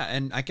 Yeah,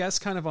 and I guess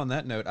kind of on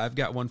that note, I've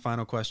got one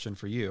final question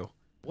for you.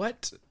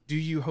 What do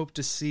you hope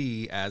to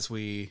see as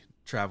we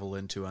travel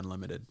into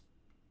Unlimited?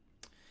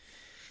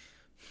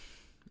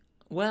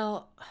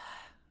 Well,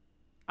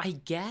 I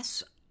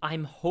guess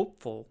I'm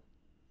hopeful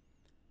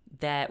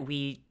that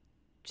we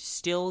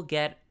still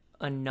get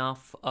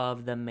enough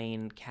of the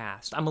main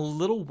cast. I'm a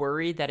little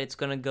worried that it's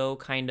going to go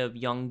kind of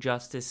Young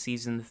Justice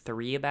Season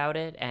 3 about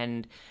it,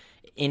 and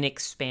in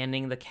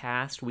expanding the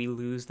cast, we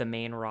lose the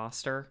main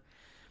roster.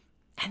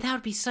 And that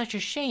would be such a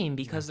shame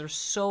because they're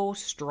so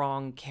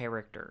strong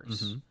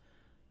characters.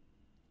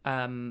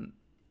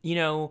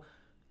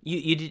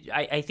 You did.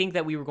 I think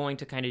that we were going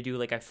to kind of do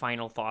like a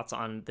final thoughts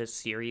on this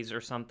series or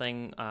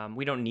something.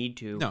 We don't need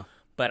to. No.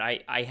 But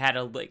I had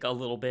a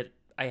little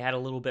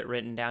bit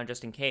written down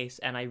just in case,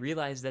 and I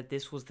realized that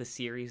this was the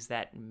series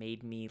that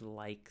made me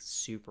like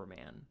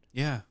Superman.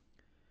 Yeah.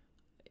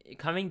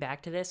 Coming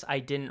back to this, I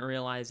didn't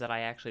realize that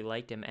I actually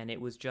liked him, and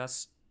it was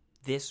just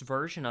this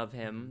version of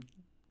him,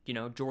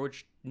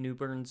 George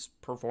Newbern's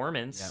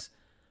performance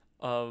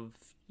of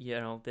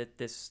that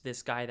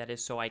this guy that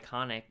is so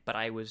iconic, but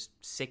I was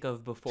sick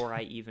of before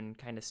I even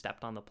kind of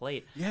stepped on the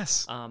plate.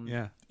 Yes.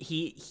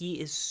 He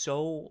is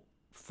so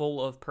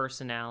full of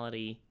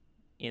personality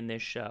in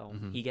this show.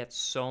 He gets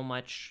so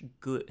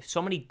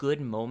many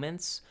good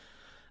moments.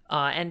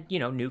 And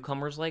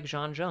newcomers like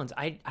Jon Jones.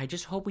 I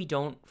just hope we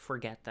don't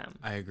forget them.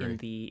 I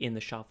agree. In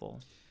the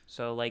shuffle.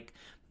 So like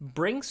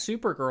bring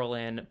Supergirl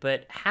in,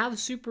 but have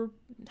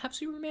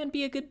Superman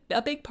be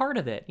a big part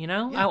of it,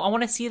 Yeah. I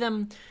want to see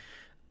them.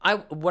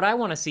 What I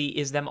want to see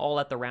is them all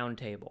at the round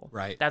table.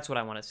 Right. That's what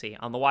I want to see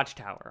on the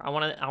Watchtower. I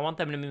want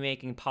them to be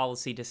making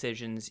policy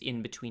decisions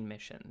in between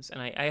missions, and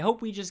I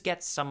hope we just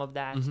get some of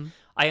that.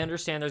 I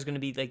understand there's going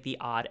to be like the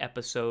odd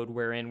episode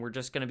wherein we're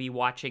just going to be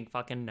watching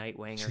fucking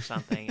Nightwing or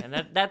something,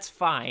 and that's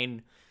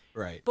fine.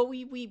 Right. But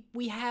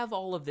we have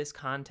all of this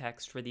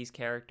context for these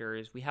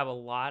characters. We have a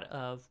lot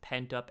of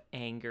pent up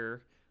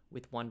anger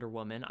with Wonder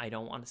Woman. I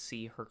don't want to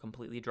see her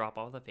completely drop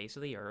off the face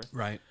of the earth.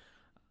 Right.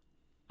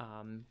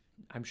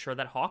 I'm sure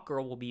that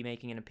Hawkgirl will be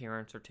making an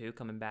appearance or two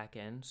coming back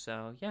in.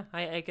 So, yeah,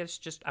 I guess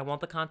just I want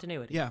the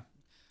continuity. Yeah,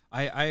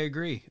 I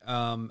agree.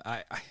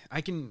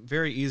 I can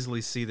very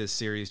easily see this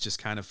series just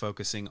kind of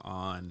focusing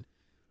on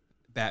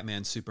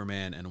Batman,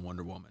 Superman, and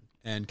Wonder Woman,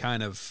 and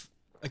kind of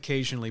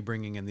occasionally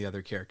bringing in the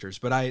other characters.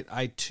 But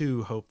I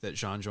too hope that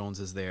Jon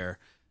Jones is there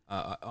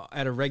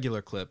at a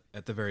regular clip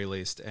at the very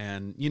least.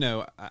 And,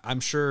 I'm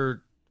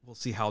sure we'll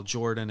see Hal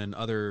Jordan and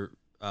other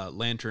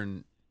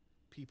Lantern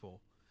people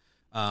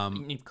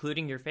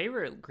Including your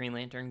favorite Green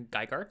Lantern,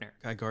 Guy Gardner.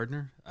 Guy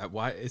Gardner?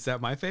 Why is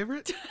that my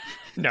favorite?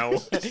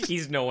 No,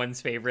 he's no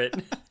one's favorite.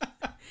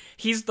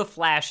 He's the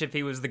Flash if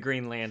he was the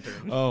Green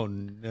Lantern. Oh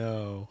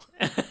no.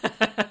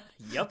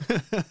 Yep.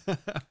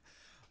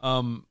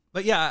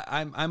 But yeah,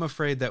 I'm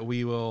afraid that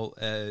we will.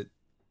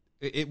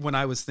 When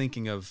I was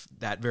thinking of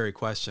that very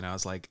question, I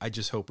was like, I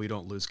just hope we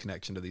don't lose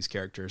connection to these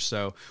characters.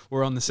 So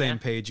we're on the same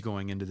page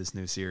going into this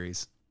new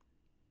series.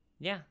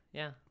 Yeah.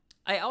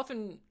 I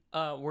often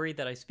worry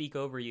that I speak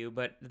over you,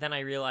 but then I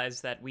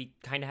realize that we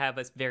kind of have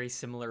a very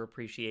similar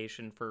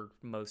appreciation for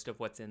most of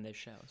what's in this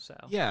show. So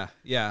yeah.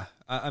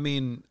 I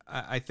mean,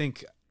 I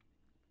think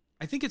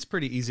it's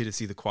pretty easy to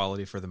see the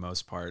quality for the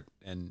most part,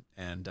 and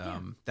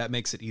that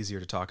makes it easier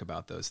to talk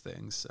about those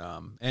things.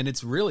 And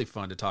it's really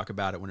fun to talk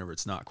about it whenever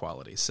it's not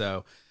quality.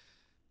 So,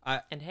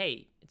 and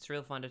hey, it's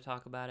real fun to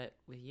talk about it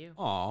with you.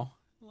 Aw,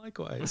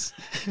 likewise.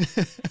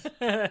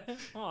 Aw,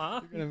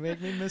 you're gonna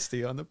make me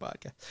misty on the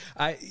podcast.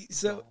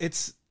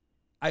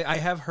 I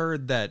have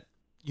heard that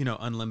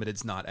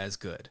Unlimited's not as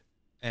good,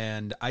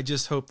 and I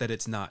just hope that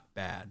it's not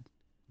bad.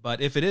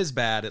 But if it is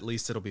bad, at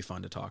least it'll be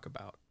fun to talk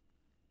about.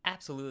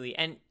 Absolutely.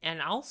 And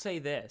I'll say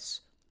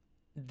this.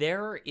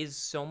 There is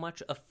so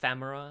much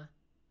ephemera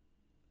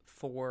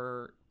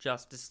for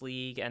Justice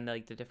League and the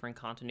different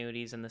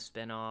continuities and the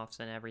spin-offs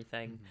and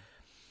everything. Mm-hmm.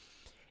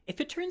 If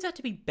it turns out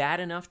to be bad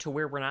enough to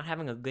where we're not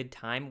having a good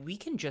time, we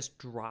can just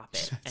drop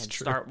it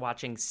start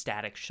watching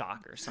Static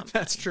Shock or something.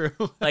 That's true.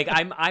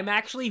 I'm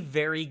actually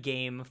very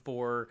game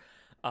for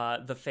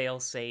the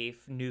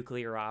fail-safe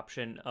nuclear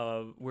option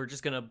of we're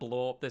just going to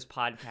blow up this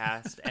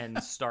podcast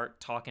and start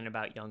talking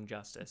about Young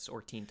Justice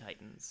or Teen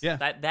Titans. Yeah.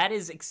 That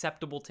is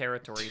acceptable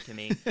territory to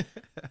me.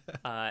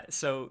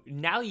 So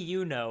now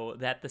you know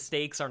that the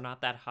stakes are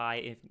not that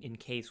high in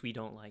case we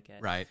don't like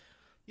it. Right.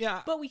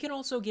 Yeah. But we can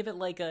also give it a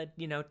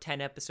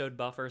 10-episode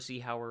buffer, see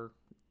how we're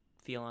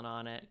feeling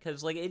on it.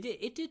 Because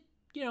it did,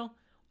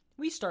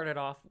 we started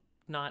off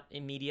not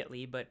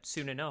immediately, but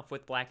soon enough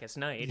with Blackest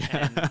Night,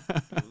 and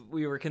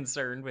we were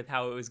concerned with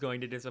how it was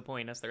going to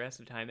disappoint us the rest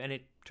of the time, and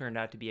it turned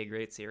out to be a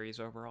great series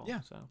overall. Yeah,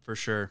 so for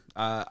sure.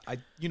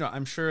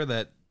 I'm sure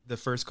that the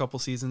first couple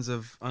seasons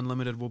of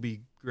Unlimited will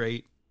be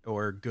great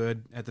or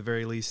good at the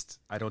very least.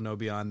 I don't know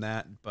beyond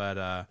that,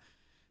 but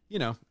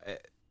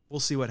we'll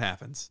see what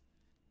happens.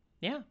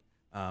 Yeah.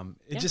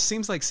 It just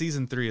seems like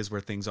season 3 is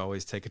where things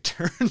always take a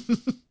turn.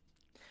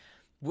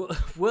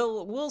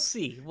 We'll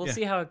see. We'll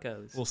see how it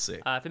goes. We'll see.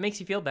 If it makes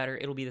you feel better,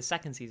 it'll be the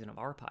second season of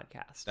our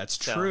podcast. That's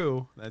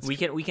true. We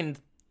can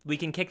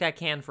kick that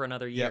can for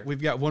another year. Yeah,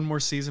 we've got one more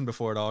season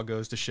before it all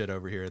goes to shit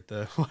over here at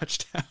the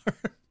Watchtower.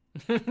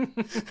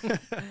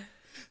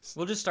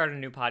 We'll just start a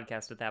new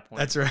podcast at that point.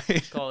 That's right.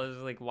 It's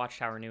called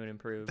Watchtower New and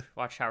Improved.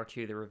 Watchtower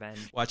 2: The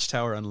Revenge.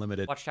 Watchtower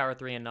Unlimited. Watchtower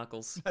 3 and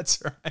Knuckles.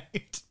 That's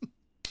right.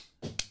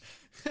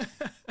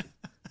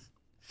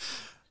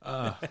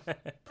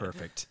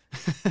 Perfect.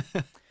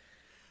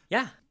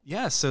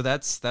 Yeah, so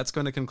that's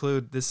going to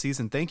conclude this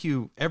season. Thank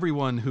you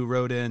everyone who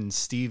wrote in,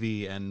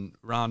 Stevie and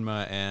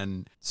Ranma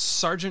and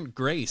Sergeant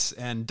Grace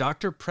and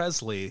Dr.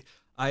 Presley.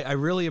 I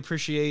really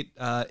appreciate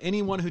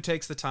anyone who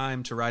takes the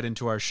time to write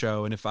into our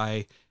show, and if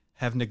I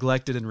have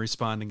neglected in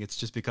responding, it's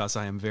just because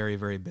I am very,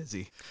 very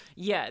busy.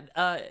 Yeah,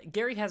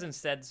 Gary hasn't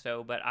said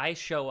so, but I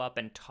show up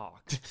and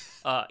talk.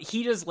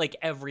 He does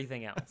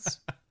everything else.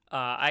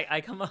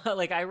 I come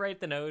I write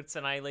the notes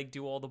and I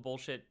do all the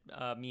bullshit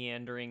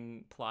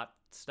meandering plot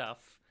stuff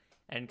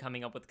and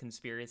coming up with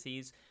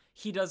conspiracies.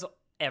 He does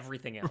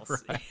everything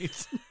else.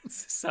 Right.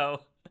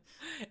 So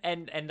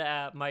and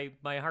my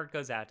heart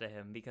goes out to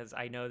him because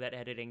I know that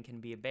editing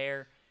can be a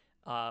bear.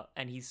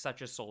 And he's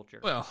such a soldier.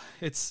 Well,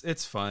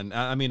 it's fun.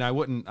 I mean, I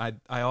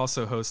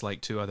also host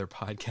 2 other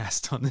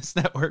podcasts on this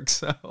network,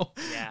 so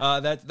yeah.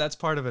 That's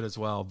part of it as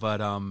well. But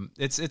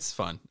it's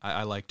fun.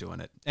 I like doing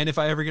it. And if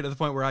I ever get to the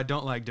point where I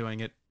don't like doing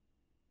it,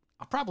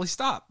 I'll probably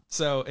stop.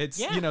 So it's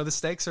the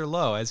stakes are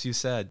low, as you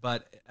said.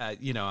 But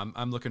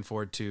I'm looking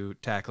forward to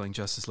tackling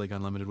Justice League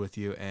Unlimited with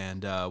you,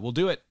 and we'll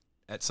do it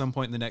at some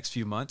point in the next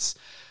few months.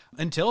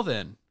 Until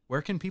then,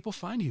 where can people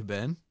find you,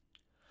 Ben?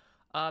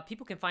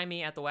 People can find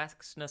me at the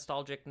Wax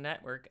Nostalgic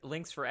Network.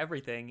 Links for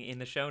everything in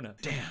the show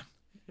notes. Damn.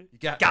 You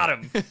got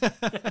him.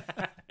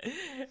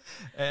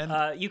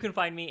 And you can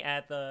find me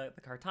at the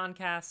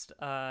Cartoncast.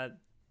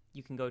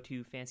 You can go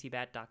to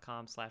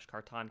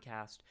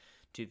fancybat.com/cartoncast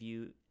to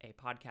view a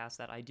podcast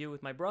that I do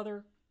with my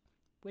brother,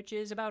 which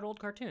is about old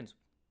cartoons.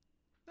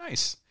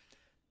 Nice.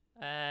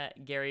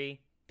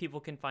 Gary, people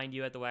can find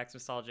you at the Wax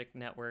Nostalgic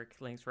Network.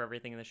 Links for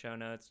everything in the show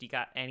notes. Do you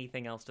got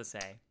anything else to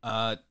say?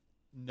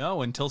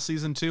 No, until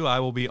season 2, I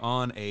will be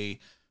on a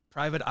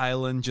private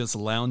island, just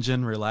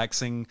lounging,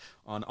 relaxing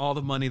on all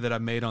the money that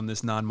I've made on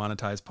this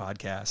non-monetized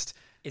podcast.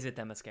 Is it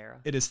the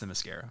mascara? It is the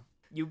mascara.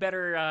 You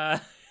better,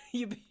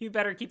 you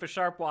better keep a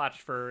sharp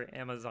watch for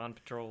Amazon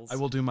patrols. I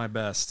will do my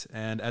best,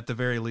 and at the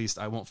very least,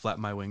 I won't flap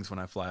my wings when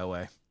I fly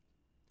away.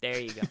 There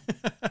you go.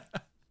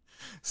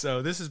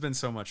 So this has been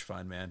so much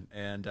fun, man.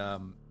 And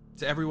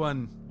to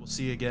everyone, we'll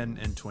see you again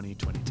in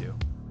 2022.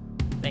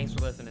 Thanks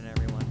for listening,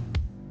 everyone.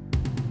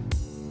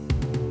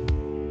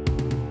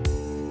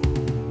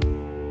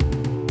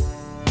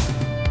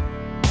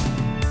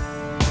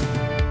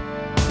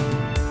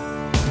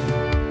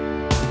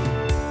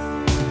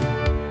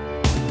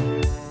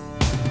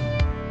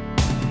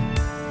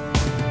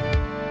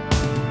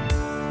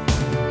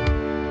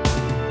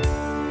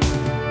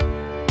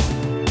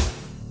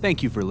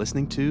 Thank you for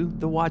listening to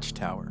The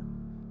Watchtower.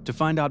 To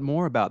find out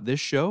more about this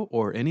show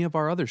or any of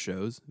our other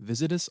shows,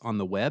 visit us on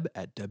the web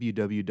at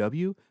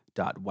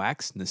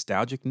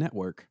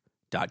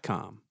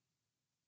www.waxnostalgicnetwork.com.